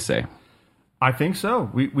experts. What do you say? I think so.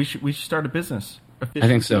 We should start a business. Efficiency I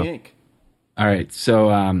think so. Inc. All right.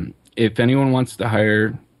 So if anyone wants to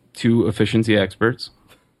hire 2 efficiency experts,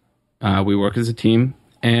 we work as a team,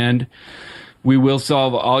 and we will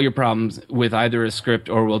solve all your problems with either a script,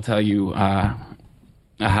 or we'll tell you how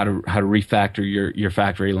to refactor your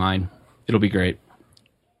factory line. It'll be great.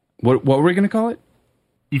 What were we going to call it?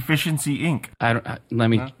 Efficiency Inc. I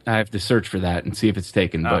have to search for that and see if it's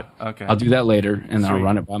taken, but okay. I'll do that later, and then I'll Sweet.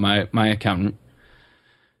 run it by my accountant,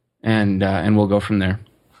 and we'll go from there.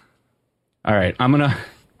 All right, I'm gonna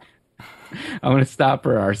stop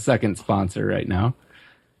for our second sponsor right now,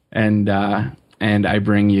 and I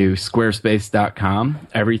bring you Squarespace.com.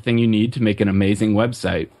 Everything you need to make an amazing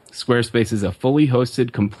website. Squarespace is a fully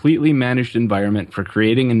hosted, completely managed environment for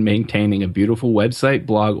creating and maintaining a beautiful website,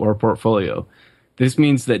 blog, or portfolio. This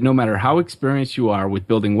means that no matter how experienced you are with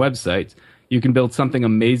building websites, you can build something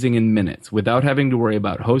amazing in minutes without having to worry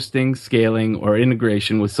about hosting, scaling, or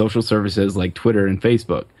integration with social services like Twitter and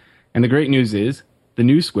Facebook. And the great news is, the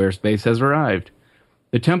new Squarespace has arrived.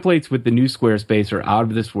 The templates with the new Squarespace are out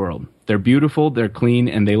of this world. They're beautiful, they're clean,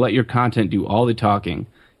 and they let your content do all the talking.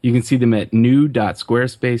 You can see them at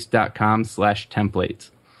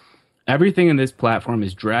new.squarespace.com/templates. Everything in this platform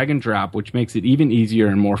is drag and drop, which makes it even easier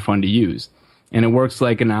and more fun to use. And it works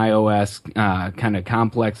like an iOS, kind of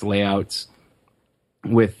complex layouts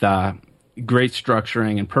with great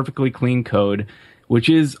structuring and perfectly clean code, which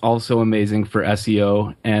is also amazing for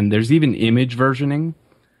SEO. And there's even image versioning.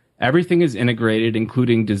 Everything is integrated,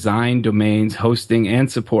 including design, domains, hosting, and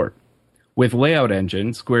support. With Layout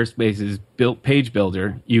Engine, Squarespace's built page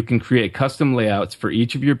builder, you can create custom layouts for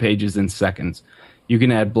each of your pages in seconds. You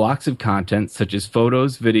can add blocks of content such as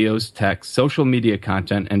photos, videos, text, social media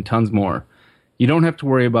content, and tons more. You don't have to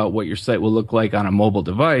worry about what your site will look like on a mobile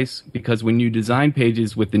device, because when you design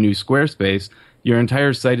pages with the new Squarespace, your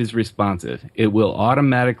entire site is responsive. It will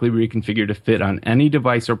automatically reconfigure to fit on any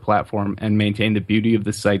device or platform and maintain the beauty of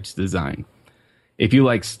the site's design. If you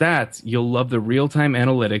like stats, you'll love the real-time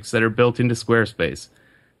analytics that are built into Squarespace.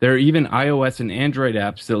 There are even iOS and Android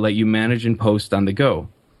apps that let you manage and post on the go.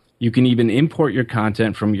 You can even import your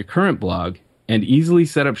content from your current blog and easily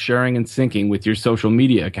set up sharing and syncing with your social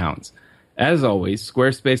media accounts. As always,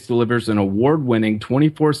 Squarespace delivers an award-winning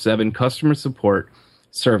 24/7 customer support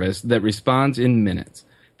service that responds in minutes.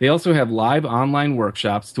 They also have live online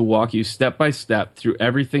workshops to walk you step by step through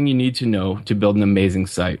everything you need to know to build an amazing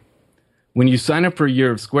site. When you sign up for a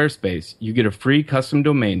year of Squarespace, you get a free custom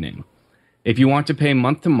domain name. If you want to pay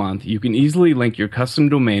month to month, you can easily link your custom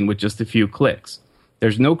domain with just a few clicks.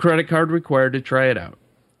 There's no credit card required to try it out.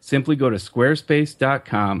 Simply go to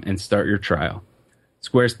squarespace.com and start your trial.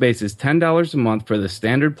 Squarespace is $10 a month for the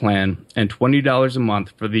standard plan and $20 a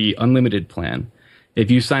month for the unlimited plan. If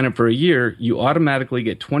you sign up for a year, you automatically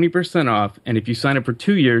get 20% off, and if you sign up for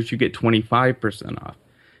 2 years, you get 25% off.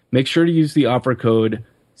 Make sure to use the offer code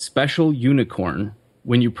SPECIALUNICORN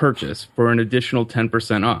when you purchase for an additional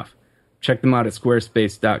 10% off. Check them out at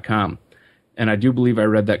squarespace.com. And I do believe I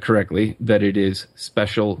read that correctly, that it is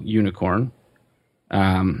Special Unicorn.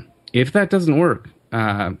 If that doesn't work,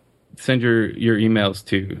 send your emails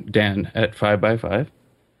to Dan at 5by5.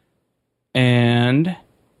 And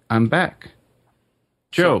I'm back.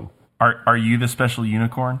 Joe. So, are you the Special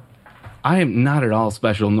Unicorn? I am not at all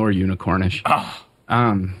special nor unicornish. Oh.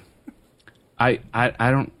 I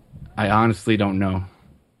honestly don't know.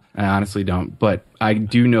 I honestly don't. But I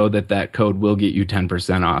do know that code will get you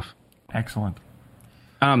 10% off. Excellent.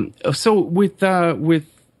 So with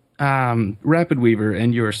RapidWeaver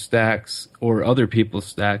and your stacks or other people's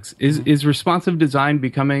stacks, is responsive design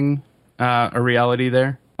becoming a reality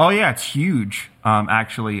there? Oh yeah, it's huge.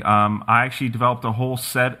 Actually, I actually developed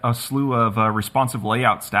a slew of responsive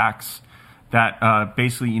layout stacks that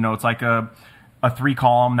basically, it's like a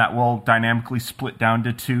 3-column that will dynamically split down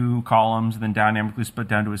to 2 columns, then dynamically split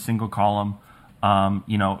down to a single column.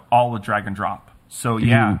 All with drag and drop. So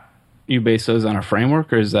yeah. You base those on a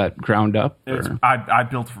framework, or is that ground up? I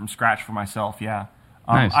built it from scratch for myself. Yeah.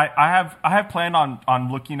 Nice. I have planned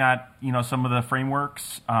on looking at some of the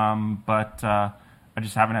frameworks, but I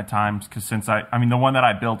just haven't had time because the one that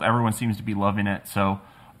I built, everyone seems to be loving it. So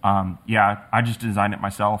I just designed it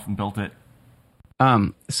myself and built it.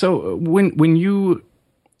 So when you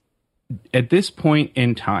at this point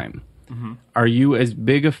in time, are you as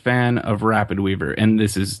big a fan of RapidWeaver? And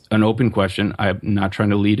this is an open question. I'm not trying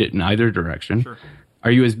to lead it in either direction. Sure.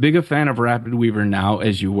 Are you as big a fan of RapidWeaver now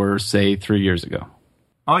as you were, say, 3 years ago?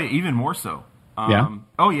 Oh, yeah, even more so. Yeah?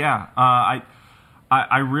 Oh, yeah. I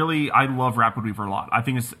really love RapidWeaver a lot. I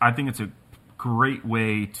think it's a great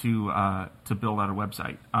way to build out a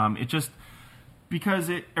website. It just because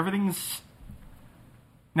everything's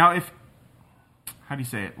now how do you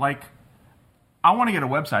say it? Like, I want to get a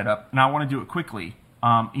website up and I want to do it quickly.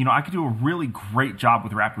 I could do a really great job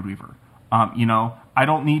with RapidWeaver. I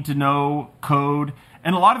don't need to know code.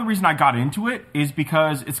 And a lot of the reason I got into it is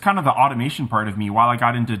because it's kind of the automation part of me while I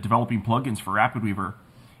got into developing plugins for RapidWeaver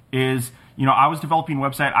is, I was developing a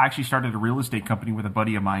website. I actually started a real estate company with a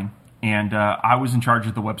buddy of mine, and I was in charge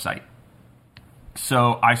of the website.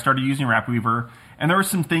 So I started using RapidWeaver, and there were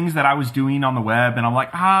some things that I was doing on the web, and I'm like,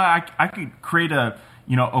 I could create a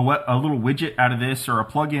little widget out of this or a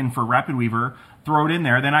plugin for RapidWeaver, throw it in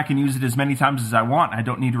there, then I can use it as many times as I want. I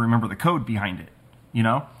don't need to remember the code behind it,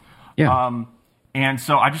 Yeah. And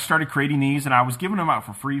so I just started creating these, and I was giving them out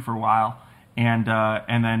for free for a while. And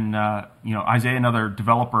then Isaiah, another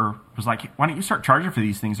developer, was like, "Why don't you start charging for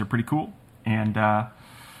these things? They're pretty cool." And it's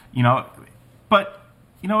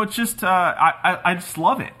just I just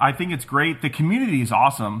love it. I think it's great. The community is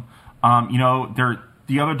awesome.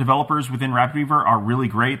 The other developers within RapidWeaver are really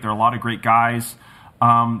great. There are a lot of great guys.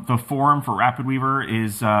 The forum for RapidWeaver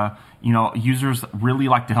is users really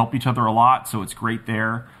like to help each other a lot, so it's great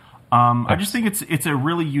there. I just think it's a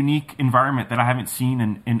really unique environment that I haven't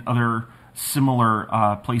seen in other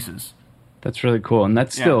similar places. That's really cool. And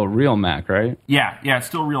that's still Real Mac, right? Yeah, it's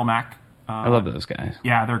still Real Mac. I love those guys.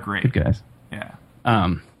 Yeah, they're great. Good guys. Yeah.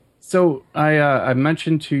 So I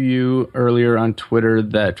mentioned to you earlier on Twitter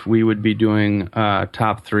that we would be doing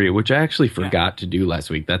top 3, which I actually forgot to do last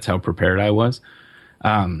week. That's how prepared I was.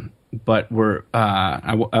 But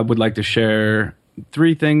I would like to share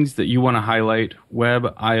 3 things that you want to highlight: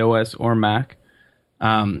 web, iOS, or Mac.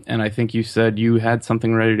 And I think you said you had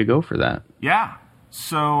something ready to go for that. Yeah.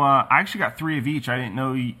 So I actually got 3 of each. I didn't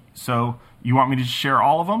know. So you want me to just share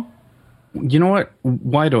all of them? You know what?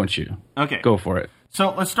 Why don't you? Okay. Go for it.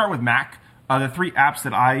 So let's start with Mac. The 3 apps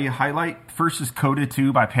that I highlight. First is Coda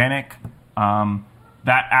 2 by Panic. That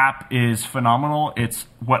app is phenomenal. It's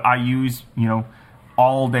what I use,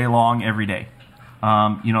 all day long, every day.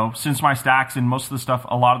 Since my stacks and most of the stuff,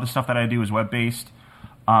 a lot of the stuff that I do is web-based,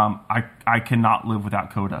 I cannot live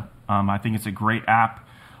without Coda. I think it's a great app.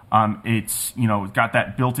 It's got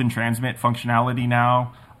that built-in transmit functionality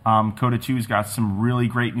now. Coda 2's got some really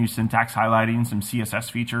great new syntax highlighting, some CSS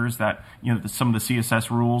features that, some of the CSS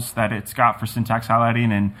rules that it's got for syntax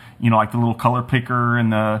highlighting, and, like the little color picker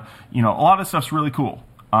and a lot of stuff's really cool.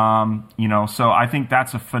 So I think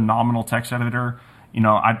that's a phenomenal text editor.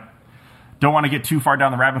 I don't want to get too far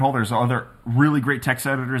down the rabbit hole. There's other really great text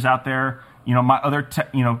editors out there. My other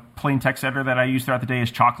plain text editor that I use throughout the day is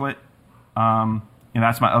Chocolate.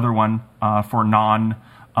 That's my other one for non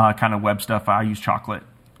kind of web stuff. I use Chocolate.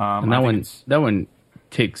 And that one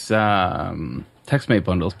takes TextMate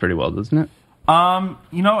bundles pretty well, doesn't it? I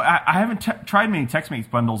haven't tried many TextMate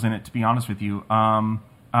bundles in it, to be honest with you. From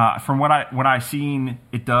what I've seen,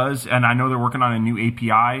 it does, and I know they're working on a new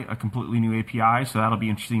API, a completely new API, so that'll be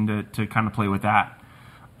interesting to kind of play with that.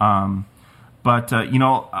 I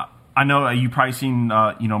know you've probably seen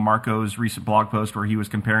Marco's recent blog post where he was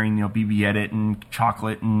comparing BBEdit and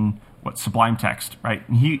Chocolate and Sublime Text, right?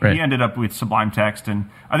 And he ended up with Sublime Text, and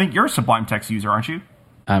I think you're a Sublime Text user, aren't you?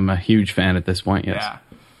 I'm a huge fan at this point. Yes.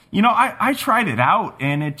 Yeah. I tried it out,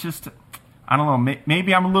 and it just, I don't know.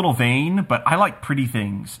 Maybe I'm a little vain, but I like pretty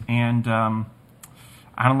things, and I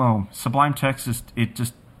don't know. Sublime Text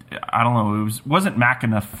I don't know. It wasn't Mac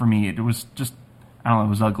enough for me. It was just, I don't know. It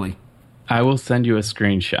was ugly. I will send you a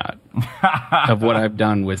screenshot of what I've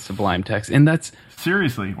done with Sublime Text, and that's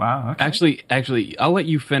seriously wow. Okay. Actually, I'll let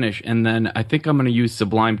you finish, and then I think I'm going to use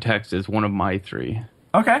Sublime Text as one of my 3.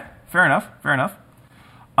 Okay, fair enough.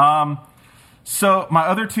 So my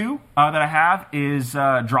other 2 that I have is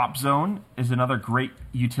DropZone is another great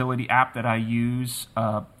utility app that I use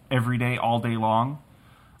every day, all day long.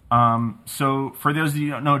 So for those of you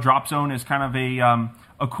who don't know, DropZone is kind of a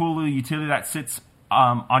cool little utility that sits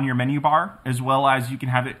on your menu bar, as well as you can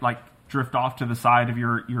have it like drift off to the side of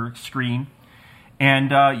your screen.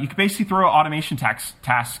 And you can basically throw automation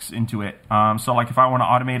tasks into it. So like if I want to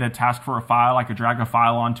automate a task for a file, I could drag a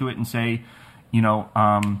file onto it and say,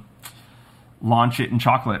 launch it in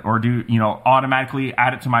Chocolate, or do automatically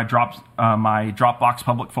add it to my Dropbox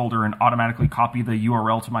public folder and automatically copy the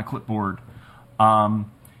URL to my clipboard.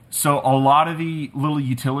 So a lot of the little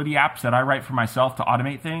utility apps that I write for myself to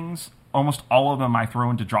automate things, almost all of them I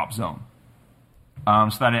throw into DropZone,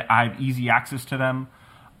 so that I have easy access to them.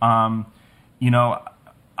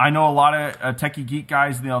 I know a lot of Techie Geek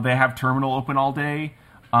guys, they have terminal open all day.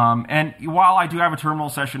 And while I do have a terminal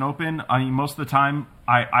session open, I mean, most of the time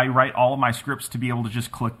I write all of my scripts to be able to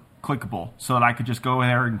just clickable so that I could just go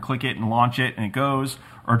there and click it and launch it and it goes,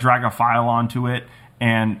 or drag a file onto it.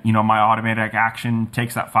 And, my automatic action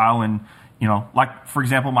takes that file and, like, for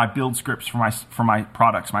example, my build scripts for my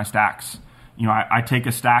products, my stacks. I take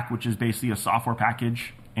a stack, which is basically a software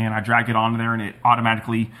package, and I drag it onto there, and it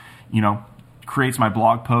automatically, creates my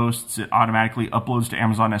blog posts. It automatically uploads to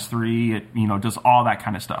Amazon S3. It, does all that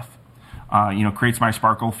kind of stuff. Creates my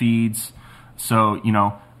Sparkle feeds. So,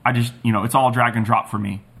 I just, it's all drag and drop for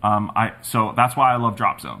me. So that's why I love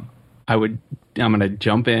Dropzone. I'm going to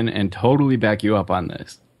jump in and totally back you up on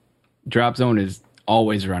this. Dropzone is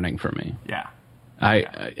always running for me. Yeah.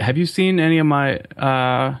 Have you seen any of my,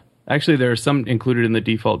 actually there are some included in the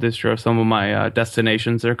default distro, some of my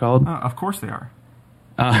destinations they're called. Of course they are.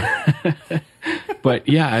 But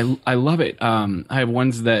yeah, I love it. I have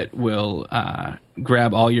ones that will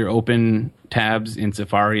grab all your open tabs in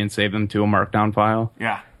Safari and save them to a markdown file.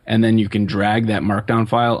 Yeah. And then you can drag that markdown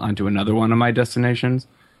file onto another one of my destinations,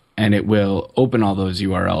 and it will open all those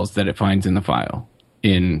URLs that it finds in the file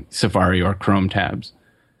in Safari or Chrome tabs.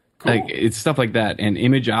 Cool. Like, it's stuff like that. And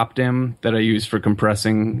Image Optim that I use for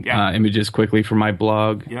compressing images quickly for my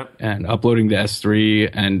blog, and uploading to S3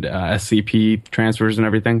 and SCP transfers and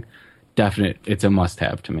everything. Definite. It's a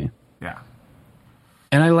must-have to me. Yeah.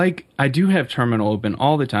 And I do have terminal open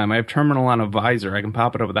all the time. I have terminal on a visor. I can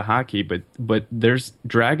pop it over the hotkey, but there's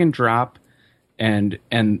drag and drop and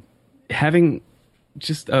having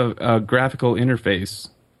just a graphical interface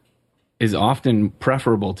is often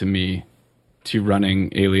preferable to me to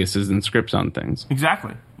running aliases and scripts on things.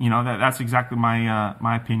 Exactly. That's exactly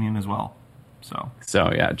my opinion as well. So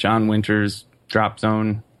yeah, John Winters,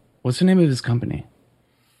 Dropzone. What's the name of his company?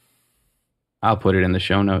 I'll put it in the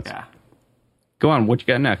show notes. Yeah. Go on. What you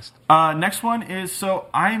got next? Next one is, so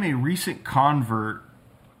I am a recent convert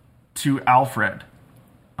to Alfred.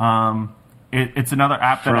 It's another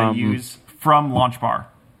app that I use from LaunchBar.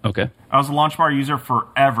 Okay. I was a LaunchBar user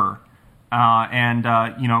forever.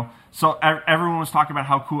 So everyone was talking about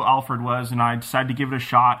how cool Alfred was, and I decided to give it a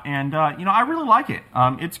shot. And, I really like it.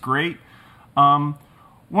 It's great. One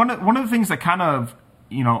of the things that kind of,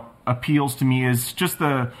 appeals to me is just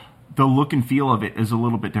the look and feel of it is a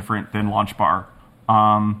little bit different than LaunchBar.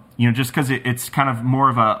 Just because it's kind of more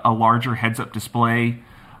of a larger heads-up display.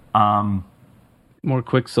 More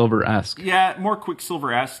Quicksilver-esque. Yeah, more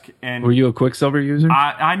Quicksilver-esque. And were you a Quicksilver user?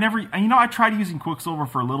 I never, I tried using Quicksilver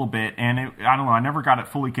for a little bit, and I don't know, I never got it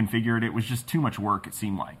fully configured. It was just too much work, it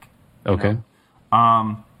seemed like. Okay.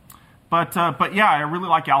 But yeah, I really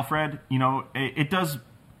like Alfred. It does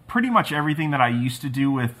pretty much everything that I used to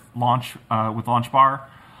do with LaunchBar.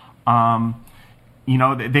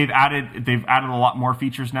 They've added a lot more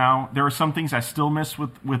features now. There are some things I still miss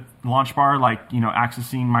with LaunchBar, like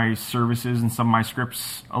accessing my services and some of my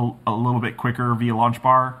scripts a little bit quicker via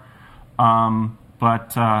LaunchBar.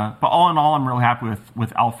 But all in all, I'm really happy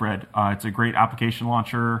with Alfred. It's a great application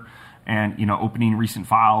launcher, and opening recent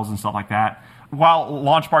files and stuff like that. While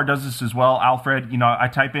LaunchBar does this as well, Alfred,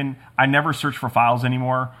 I never search for files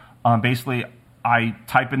anymore. Basically, I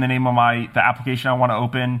type in the name of the application I want to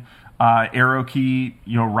open. Arrow key,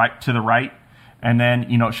 right to the right, and then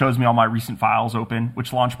it shows me all my recent files open, which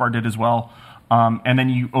LaunchBar did as well. And then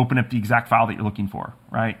you open up the exact file that you're looking for,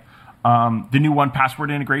 right? The new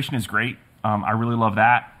 1Password integration is great. I really love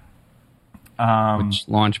that. Which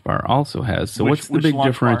LaunchBar also has. So what's the big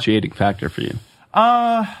differentiating factor for you?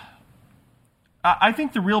 I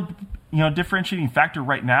think the real differentiating factor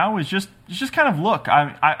right now is just kind of look.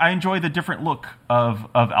 I enjoy the different look of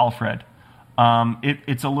Alfred.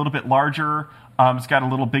 It's a little bit larger. It's got a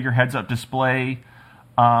little bigger heads-up display.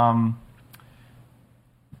 Do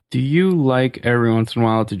you like every once in a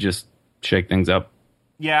while to just shake things up?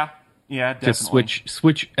 Yeah, definitely. Just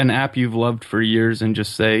switch an app you've loved for years and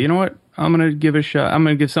just say, you know what, I'm going to give a shot. I'm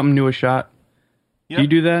going to give something new a shot. Yep. Do you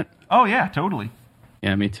do that? Oh, yeah, totally.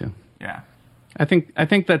 Yeah, me too. Yeah. I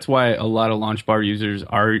think that's why a lot of LaunchBar users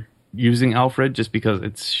are using Alfred, just because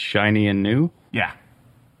it's shiny and new. Yeah.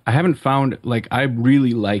 I haven't found, I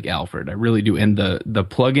really like Alfred. I really do. And the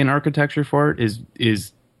plugin architecture for it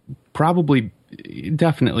is probably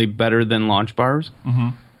definitely better than LaunchBar's. Mm-hmm.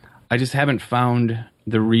 I just haven't found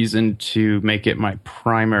the reason to make it my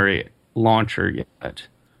primary launcher yet.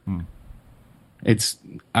 It's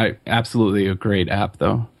absolutely a great app,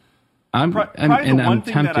 though. I'm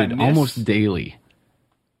tempted almost daily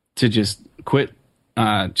to just quit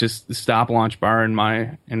just stop launch bar in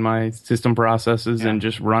my system processes and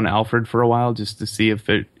just run Alfred for a while just to see if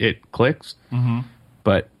it clicks. Mm-hmm.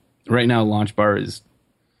 But right now, launch bar is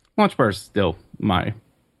still my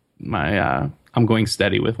I'm going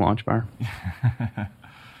steady with launch bar.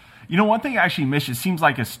 You know, one thing I actually miss, it seems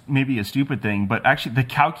like maybe a stupid thing, but actually the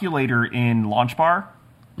calculator in launch bar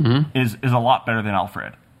is a lot better than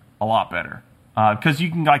Alfred. A lot better. Because you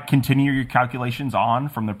can like continue your calculations on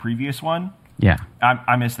from the previous one. Yeah.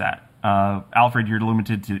 I miss that. Alfred, you're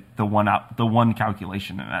limited to the one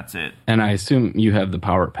calculation, and that's it. And I assume you have the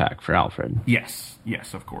power pack for Alfred. Yes,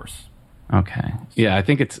 of course. Okay. Yeah, I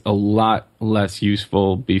think it's a lot less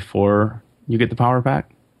useful before you get the power pack.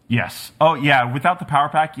 Yes. Oh, yeah. Without the power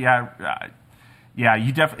pack, yeah.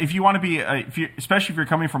 You if you want to be, especially if you're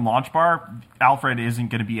coming from launch bar, Alfred isn't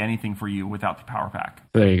going to be anything for you without the power pack.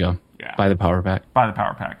 There you go. Yeah. Buy the power pack. Buy the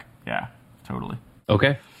power pack. Yeah, totally.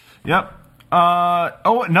 Okay. Yep.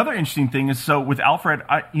 Another interesting thing is, so with Alfred,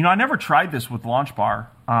 I never tried this with launch bar,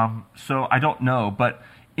 so I don't know, but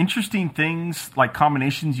interesting things like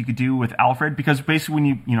combinations you could do with Alfred, because basically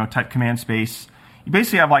when you type command space, you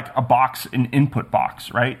basically have like a box, an input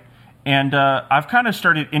box, right? And I've kind of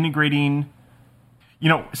started integrating,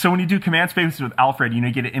 so when you do command space with Alfred,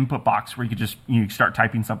 you get an input box where you could just start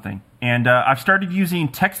typing something. And I've started using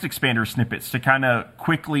text expander snippets to kind of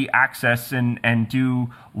quickly access and do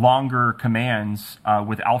longer commands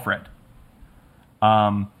with Alfred.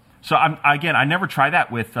 So I never try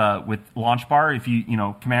that with launch bar. If you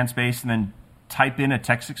command space and then type in a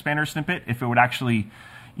text expander snippet, if it would actually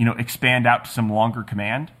expand out to some longer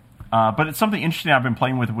command. But it's something interesting I've been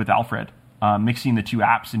playing with Alfred, mixing the two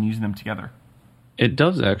apps and using them together. It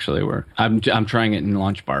does actually work. I'm trying it in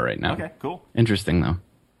launch bar right now. Okay, cool. Interesting though.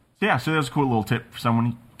 So that's a cool little tip for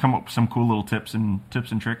someone. Come up with some cool little tips and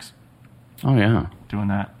tricks. Oh yeah, doing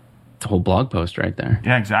that. It's a whole blog post right there.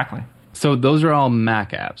 Yeah, exactly. So those are all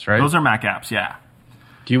Mac apps, right? Those are Mac apps. Yeah.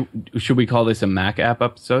 Should we call this a Mac app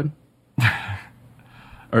episode?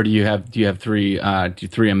 Or do you have three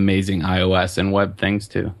amazing iOS and web things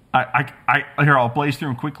too? Here, I'll blaze through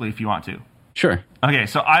them quickly if you want to. Sure. Okay,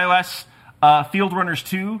 so iOS, Field Runners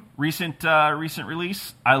 2, recent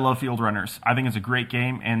release. I love Field Runners. I think it's a great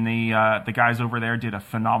game, and the guys over there did a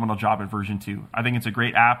phenomenal job at version 2. I think it's a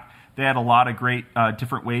great app. They had a lot of great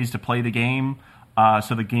different ways to play the game,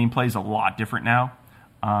 so the gameplay is a lot different now.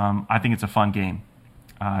 I think it's a fun game.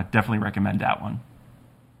 Definitely recommend that one.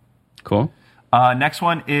 Cool. Next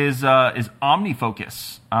one is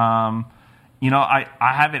OmniFocus. I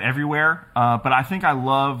have it everywhere, but I think I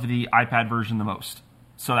love the iPad version the most.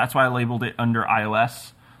 So that's why I labeled it under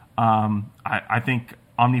iOS. I think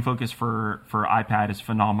OmniFocus for iPad is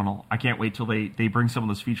phenomenal. I can't wait till they bring some of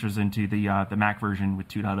those features into the Mac version with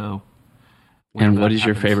 2.0. And what is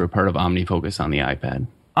your favorite part of OmniFocus on the iPad?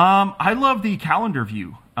 I love the calendar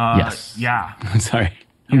view. Yes. Yeah. Sorry.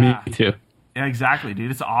 Yeah. Me too. Yeah, exactly,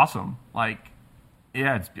 dude. It's awesome.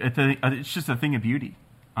 It's just a thing of beauty.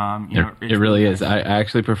 It really is. I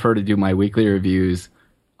actually prefer to do my weekly reviews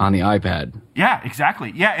on the iPad. Yeah,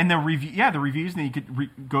 exactly. Yeah, and the reviews, and you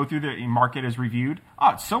could go through the market as reviewed.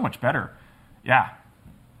 Oh, it's so much better. Yeah.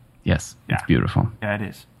 Yes, yeah. It's beautiful. Yeah, it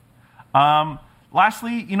is.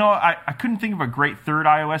 Lastly, I couldn't think of a great third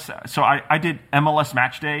iOS, so I did MLS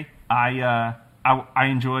Match Day. I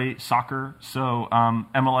enjoy soccer, so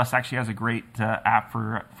MLS actually has a great app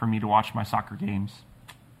for me to watch my soccer games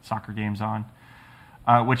on,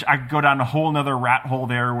 which I could go down a whole nother rat hole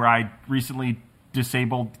there where I recently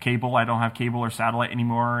disabled cable. I don't have cable or satellite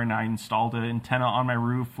anymore, and I installed an antenna on my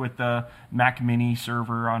roof with the Mac Mini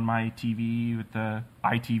server on my TV with the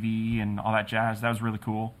iTV and all that jazz. That was a really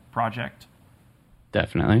cool project.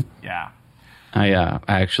 Definitely. Yeah. I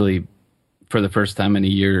actually, for the first time in a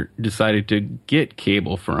year, decided to get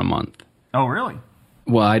cable for a month. Oh, really?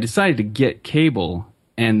 Well, I decided to get cable,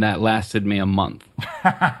 and that lasted me a month.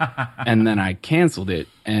 And then I canceled it,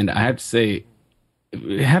 and I have to say,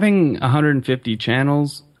 having 150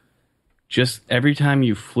 channels, just every time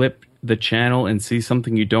you flip the channel and see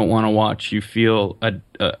something you don't want to watch, you feel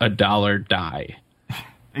a dollar die.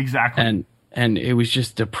 Exactly. And it was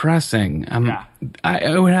just depressing. Yeah.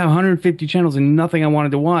 I would have 150 channels and nothing I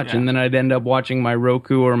wanted to watch, and then I'd end up watching my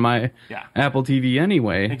Roku or my Apple TV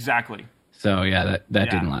anyway. Exactly. So that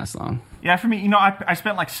didn't last long. Yeah, for me, I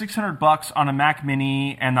spent like $600 on a Mac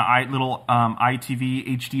Mini and the little iTV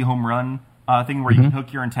HD Home Run thing where you can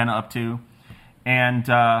hook your antenna up to, and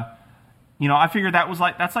I figured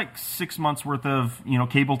that's like 6 months worth of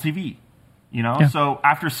cable TV. So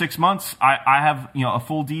after 6 months, I have a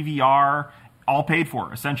full DVR, all paid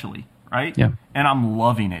for essentially, right? Yeah. And I'm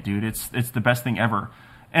loving it, dude. It's the best thing ever.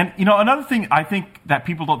 And, you know, another thing I think that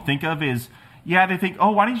people don't think of is, yeah, they think,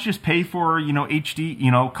 oh, why don't you just pay for, you know, HD,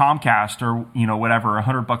 you know, Comcast or, you know, whatever,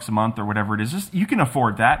 $100 a month or whatever it is. Just, you can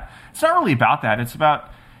afford that. It's not really about that. It's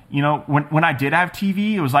about, you know, when I did have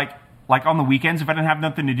TV, it was like on the weekends, if I didn't have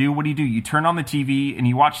nothing to do, what do? You turn on the TV and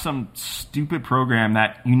you watch some stupid program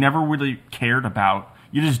that you never really cared about.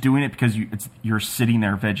 You're just doing it because you're sitting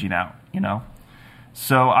there vegging out, you know?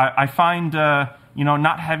 So I find, you know,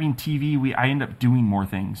 not having TV, I end up doing more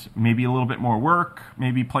things. Maybe a little bit more work,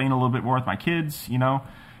 maybe playing a little bit more with my kids, you know?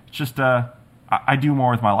 It's just, I do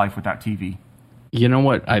more with my life without TV. You know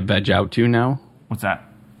what I veg out to now? What's that?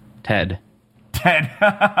 TED.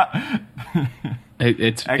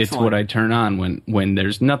 It's what I turn on when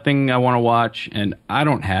there's nothing I want to watch, and I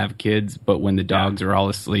don't have kids, but when the dogs are all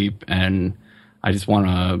asleep and I just want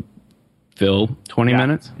to fill 20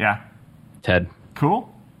 minutes. Yeah. TED.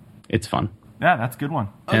 Cool. It's fun. Yeah, that's a good one.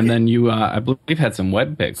 Okay. And then you, I believe, had some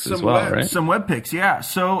web picks as well, right? Some web picks, yeah.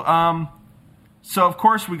 So of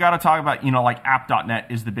course we got to talk about, you know, like app.net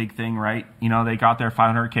is the big thing, right? You know, they got their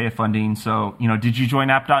 $500K of funding. So, you know, did you join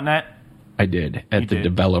app.net? I did at the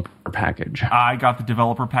developer package. I got the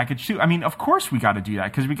developer package too. I mean, of course we got to do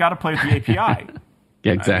that because we got to play with the API.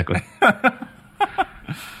 Yeah, exactly.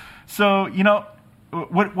 So, you know,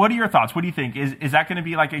 what are your thoughts? What do you think? Is that going to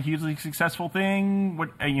be like a hugely successful thing? What,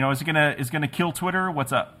 you know, is it gonna kill Twitter?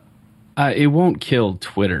 What's up? It won't kill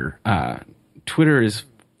Twitter. Twitter is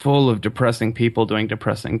full of depressing people doing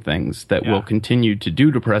depressing things that will continue to do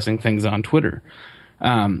depressing things on Twitter.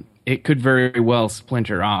 It could very well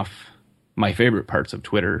splinter off my favorite parts of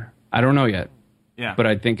Twitter. I don't know yet. Yeah. But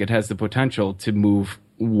I think it has the potential to move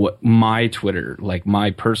my Twitter, like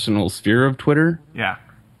my personal sphere of Twitter. Yeah.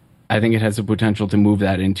 I think it has the potential to move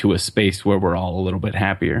that into a space where we're all a little bit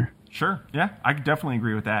happier. Sure. Yeah, I could definitely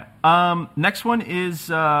agree with that. Next one is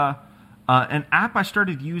an app I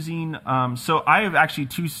started using. So I have actually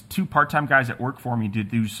two part-time guys that work for me to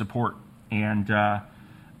do support. And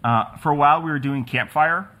for a while we were doing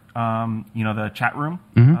Campfire, you know, the chat room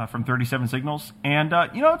from 37 Signals. And,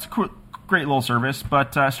 you know, it's a great little service.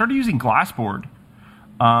 But I started using Glassboard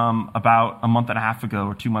about a month and a half ago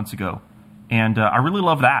or 2 months ago. And I really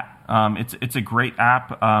love that. It's a great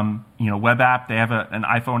app, you know, web app. They have an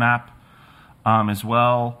iPhone app as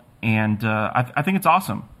well, and I think it's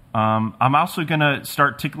awesome. I'm also going to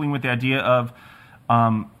start tickling with the idea of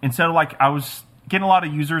instead of like I was getting a lot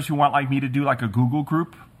of users who want like me to do like a Google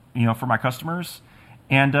group, you know, for my customers,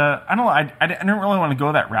 and I don't know, I didn't really want to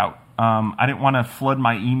go that route. I didn't want to flood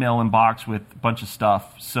my email inbox with a bunch of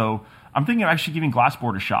stuff, so I'm thinking of actually giving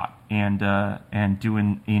Glassboard a shot and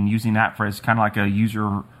using that for as kind of like a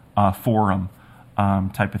user forum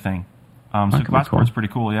type of thing. So Glassboard's pretty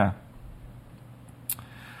cool, yeah.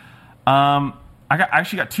 I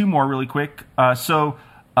actually got two more really quick. So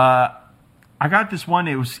I got this one.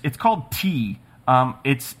 It's called T.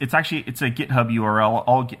 It's a GitHub URL.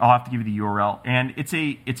 I'll have to give you the URL, and it's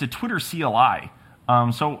a Twitter CLI.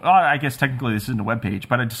 So I guess technically this isn't a web page,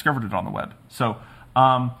 but I discovered it on the web. So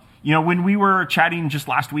you know, when we were chatting just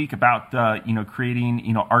last week about you know, creating,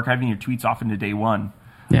 you know, archiving your tweets off into day one,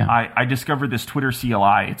 I discovered this Twitter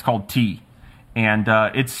CLI. It's called T, and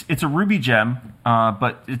it's a Ruby gem,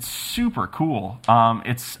 but it's super cool.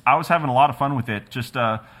 I was having a lot of fun with it, just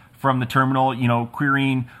from the terminal, you know,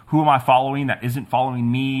 querying who am I following that isn't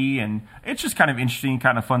following me, and it's just kind of interesting,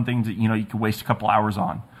 kind of fun things that, you know, you could waste a couple hours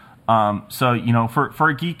on. So, you know, for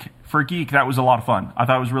a geek, that was a lot of fun. I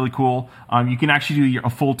thought it was really cool. You can actually do a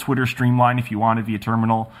full Twitter streamline if you wanted via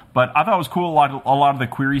terminal, but I thought it was cool. A lot of the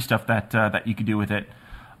query stuff that you could do with it.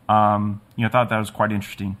 You know, I thought that was quite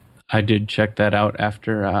interesting. I did check that out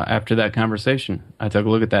after that conversation. I took a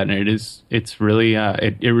look at that, and it's really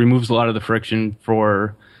it removes a lot of the friction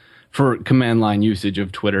for command line usage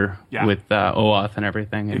of Twitter with OAuth and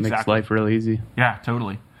everything. It makes life really easy. Yeah,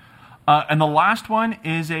 totally. And the last one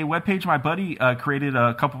is a webpage my buddy created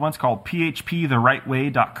a couple months called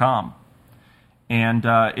phptherightway.com. And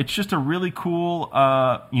it's just a really cool,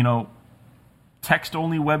 you know,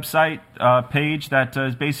 text-only website page that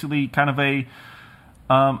is basically kind of a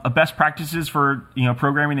best practices for, you know,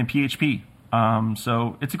 programming in PHP.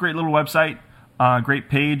 So it's a great little website, great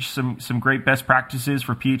page, some great best practices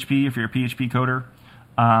for PHP if you're a PHP coder.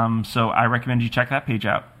 So I recommend you check that page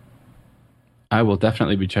out. I will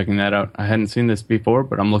definitely be checking that out. I hadn't seen this before,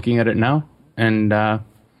 but I'm looking at it now. And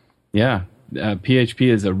PHP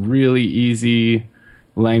is a really easy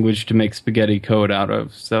language to make spaghetti code out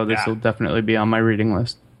of. So this will definitely be on my reading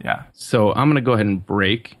list. Yeah. So I'm going to go ahead and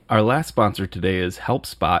break. Our last sponsor today is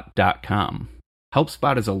HelpSpot.com.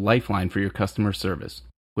 HelpSpot is a lifeline for your customer service.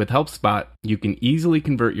 With HelpSpot, you can easily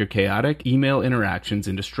convert your chaotic email interactions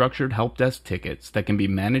into structured help desk tickets that can be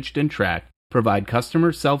managed and tracked, provide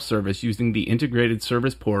customer self-service using the integrated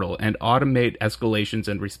service portal, and automate escalations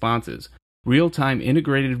and responses. Real-time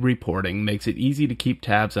integrated reporting makes it easy to keep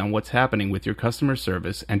tabs on what's happening with your customer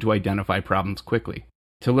service and to identify problems quickly.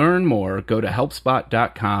 To learn more, go to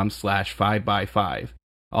helpspot.com/5x5.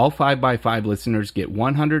 All 5x5 listeners get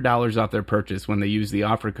 $100 off their purchase when they use the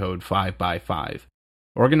offer code 5x5.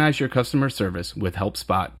 Organize your customer service with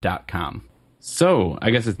helpspot.com. So, I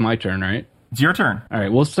guess it's my turn, right? It's your turn. All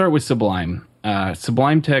right, we'll start with Sublime.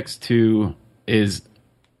 Sublime Text 2 is...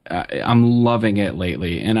 I'm loving it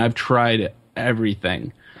lately, and I've tried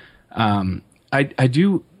everything. I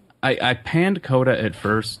panned Coda at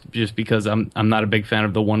first just because I'm not a big fan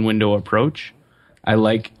of the one window approach. I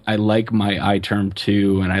like my iTerm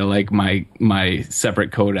 2, and I like my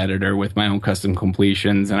separate code editor with my own custom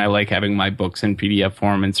completions, and I like having my books in PDF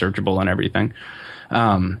form and searchable and everything.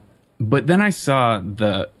 But then I saw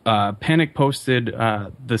the Panic posted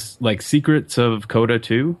this like secrets of Coda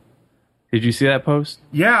 2. Did you see that post?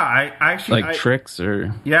 Yeah, I actually tricks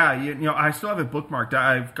or yeah, I still have it bookmarked.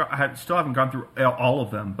 I still haven't gone through all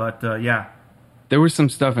of them, but yeah. There was some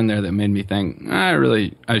stuff in there that made me think,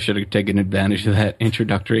 I should have taken advantage of that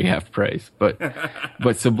introductory half price. But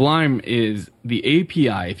Sublime is the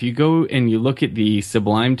API. If you go and you look at the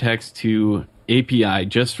Sublime Text 2 API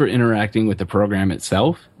just for interacting with the program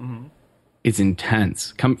itself, it's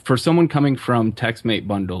intense. For someone coming from TextMate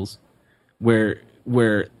bundles, where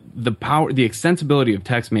the extensibility of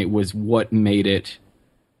TextMate was what made it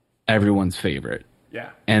everyone's favorite. Yeah.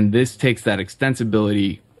 And this takes that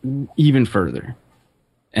extensibility even further.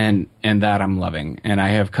 And that I'm loving. And I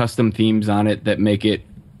have custom themes on it that make it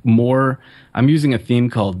more... I'm using a theme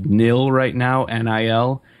called NIL right now,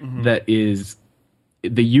 NIL, that is...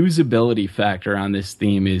 The usability factor on this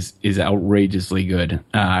theme is outrageously good.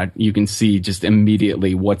 You can see just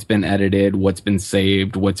immediately what's been edited, what's been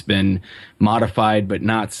saved, what's been modified but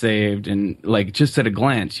not saved. And like just at a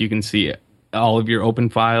glance, you can see all of your open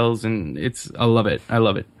files, and I love it. I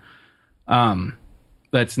love it.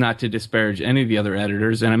 That's not to disparage any of the other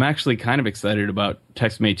editors, and I'm actually kind of excited about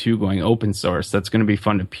TextMate 2 going open source. That's going to be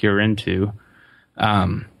fun to peer into.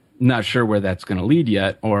 Not sure where that's going to lead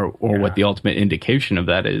yet, or what the ultimate indication of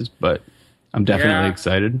that is, but I'm definitely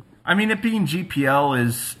excited. I mean, it being GPL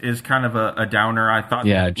is kind of a downer. I thought,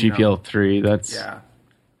 GPL 3. That's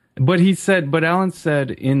But Alan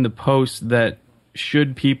said in the post that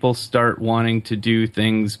should people start wanting to do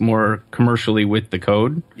things more commercially with the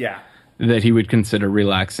code, that he would consider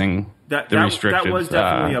relaxing the restricted that was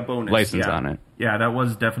definitely a bonus. License on it. Yeah, that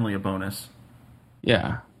was definitely a bonus.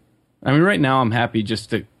 Yeah. I mean, right now I'm happy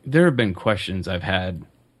there have been questions I've had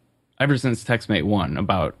ever since TextMate 1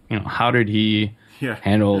 about, how did he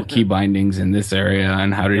handle key bindings in this area,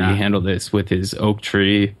 and how did he handle this with his oak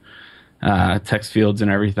tree text fields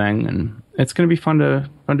and everything, and it's going to be fun to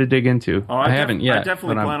dig into. Oh, I haven't yet. I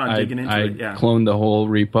definitely plan on digging into it. I cloned the whole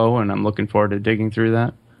repo, and I'm looking forward to digging through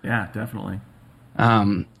that. Yeah, definitely.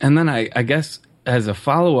 And then I guess as a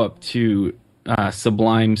follow-up to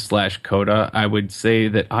Sublime/Coda, I would say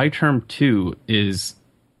that iTerm 2 is,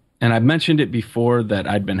 and I've mentioned it before that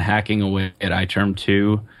I'd been hacking away at iTerm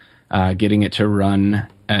 2, getting it to run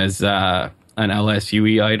as an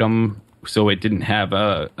LSUE item, so it didn't have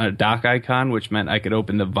a dock icon, which meant I could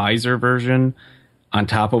open the Visor version on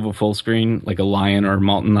top of a full screen, like a Lion or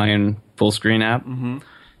Molten Lion full screen app.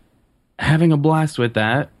 Having a blast with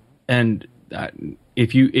that, and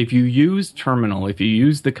if you use Terminal, if you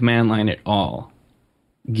use the command line at all,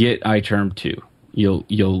 get iTerm 2.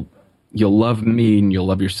 You'll love me and you'll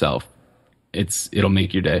love yourself. It'll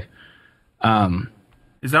make your day.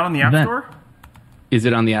 Is that on the App Store? Is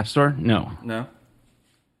it on the App Store? No.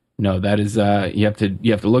 No, that is you have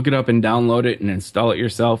to look it up and download it and install it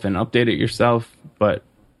yourself and update it yourself. But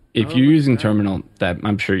if you're using Terminal, that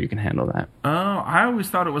I'm sure you can handle that. Oh, I always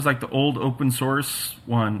thought it was like the old open source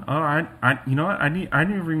one. Oh, I you know what? I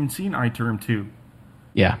never even seen iTerm 2.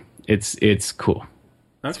 Yeah, it's cool.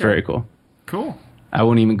 Okay. It's very cool. Cool. I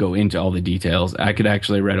won't even go into all the details. I could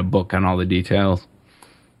actually write a book on all the details.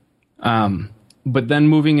 But then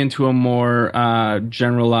moving into a more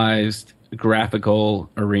generalized graphical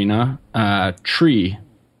arena, Tree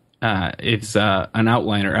is an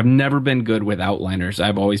outliner. I've never been good with outliners.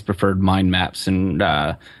 I've always preferred mind maps and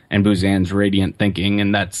Buzan's radiant thinking,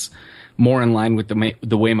 and that's more in line with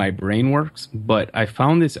the way my brain works. But I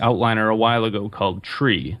found this outliner a while ago called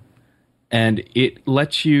Tree, and it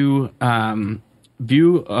lets you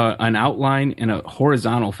view an outline in a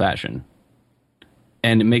horizontal fashion,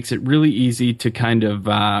 and it makes it really easy to kind of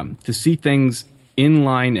to see things in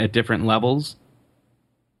line at different levels.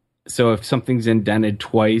 So if something's indented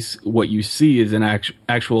twice, what you see is an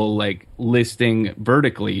actual like listing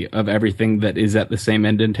vertically of everything that is at the same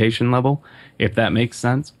indentation level, if that makes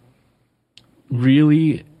sense.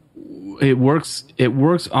 Really, it works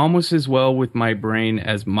almost as well with my brain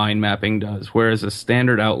as mind mapping does, whereas a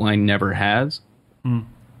standard outline never has.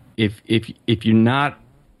 If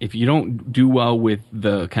you don't do well with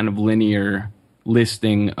the kind of linear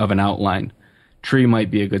listing of an outline, tree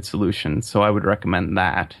might be a good solution. So I would recommend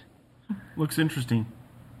that. Looks interesting.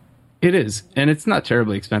 It is, and it's not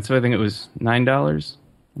terribly expensive. I think it was $9.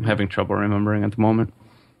 I'm having trouble remembering at the moment.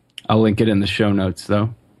 I'll link it in the show notes,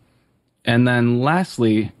 though. And then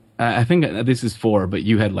lastly, I think this is 4, but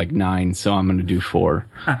you had like 9, so I'm going to do 4.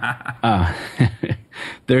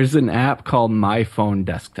 There's an app called My Phone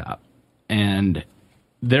Desktop, and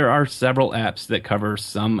there are several apps that cover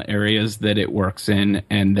some areas that it works in,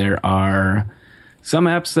 and there are some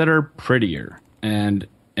apps that are prettier. And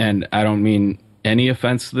I don't mean any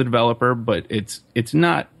offense to the developer, but it's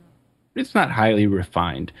not highly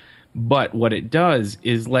refined. But what it does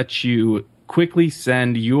is let you quickly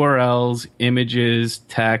send URLs, images,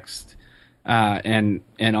 text, and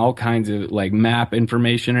all kinds of like map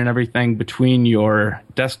information and everything between your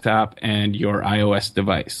desktop and your iOS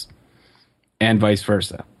device, and vice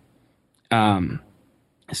versa.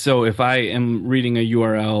 So if I am reading a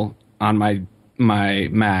URL on my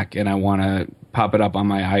Mac and I want to pop it up on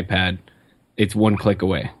my iPad, it's one click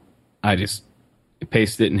away. I just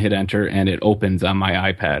paste it and hit enter, and it opens on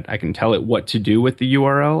my iPad. I can tell it what to do with the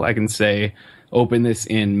URL. I can say, open this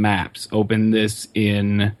in Maps. Open this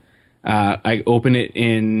in. I open it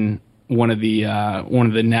in one of the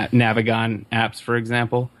Navigon apps, for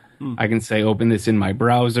example. I can say, open this in my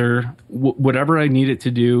browser. Whatever I need it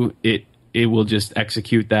to do, it will just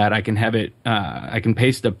execute that. I can have it. I can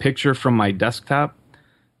paste a picture from my desktop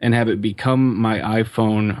and have it become my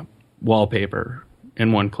iPhone wallpaper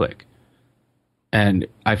in one click. And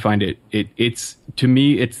I find it's to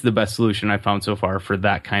me, it's the best solution I've found so far for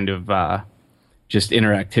that kind of just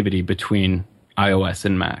interactivity between iOS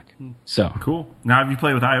and Mac. So cool. Now, have you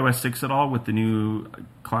played with iOS 6 at all with the new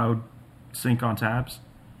cloud sync on tabs?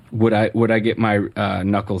 Would I get my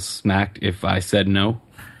knuckles smacked if I said no?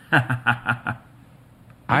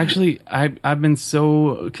 I've been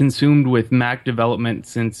so consumed with Mac development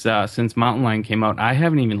since Mountain Lion came out. I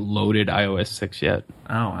haven't even loaded iOS 6 yet.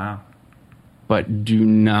 Oh wow! But do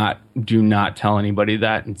not tell anybody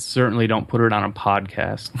that, and certainly don't put it on a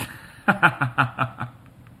podcast.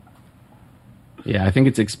 Yeah, I think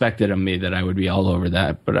it's expected of me that I would be all over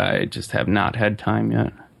that, but I just have not had time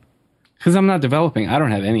yet. Because I'm not developing. I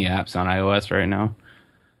don't have any apps on iOS right now.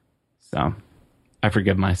 So I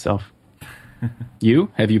forgive myself.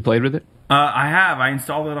 You? Have you played with it? I have. I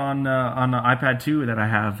installed it on the iPad 2 that I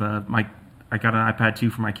have. I got an iPad 2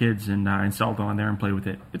 for my kids, and I installed it on there and played with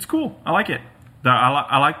it. It's cool. I like it.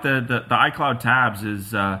 I like the iCloud tabs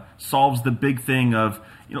solves the big thing of,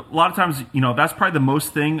 a lot of times, that's probably the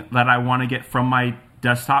most thing that I want to get from my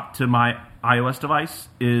desktop to my iOS device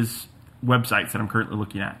is websites that I'm currently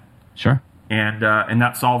looking at. Sure. And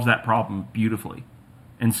that solves that problem beautifully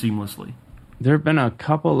and seamlessly. There have been a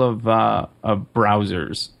couple of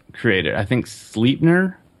browsers created. I think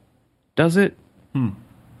Sleipnir does it,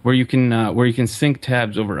 where you can sync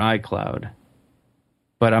tabs over iCloud.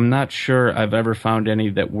 But I'm not sure I've ever found any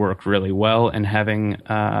that work really well, and having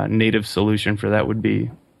a native solution for that would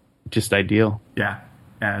be just ideal. Yeah,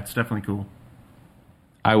 it's definitely cool.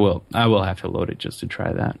 I will have to load it just to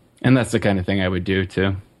try that, and that's the kind of thing I would do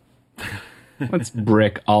too. Let's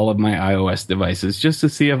brick all of my iOS devices just to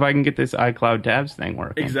see if I can get this iCloud tabs thing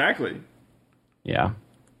working. Exactly. Yeah.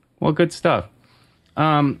 Well, good stuff.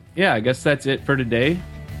 Yeah, I guess that's it for today.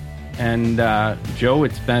 And Joe,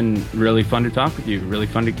 it's been really fun to talk with you. Really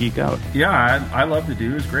fun to geek out. Yeah, I love to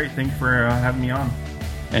do. It was great. Thank you for having me on.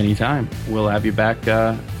 Anytime. We'll have you back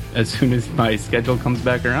as soon as my schedule comes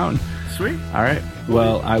back around. Sweet. All right.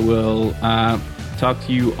 Well, I will talk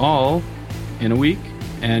to you all in a week.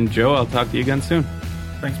 And Joe, I'll talk to you again soon.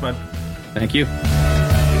 Thanks, bud. Thank you.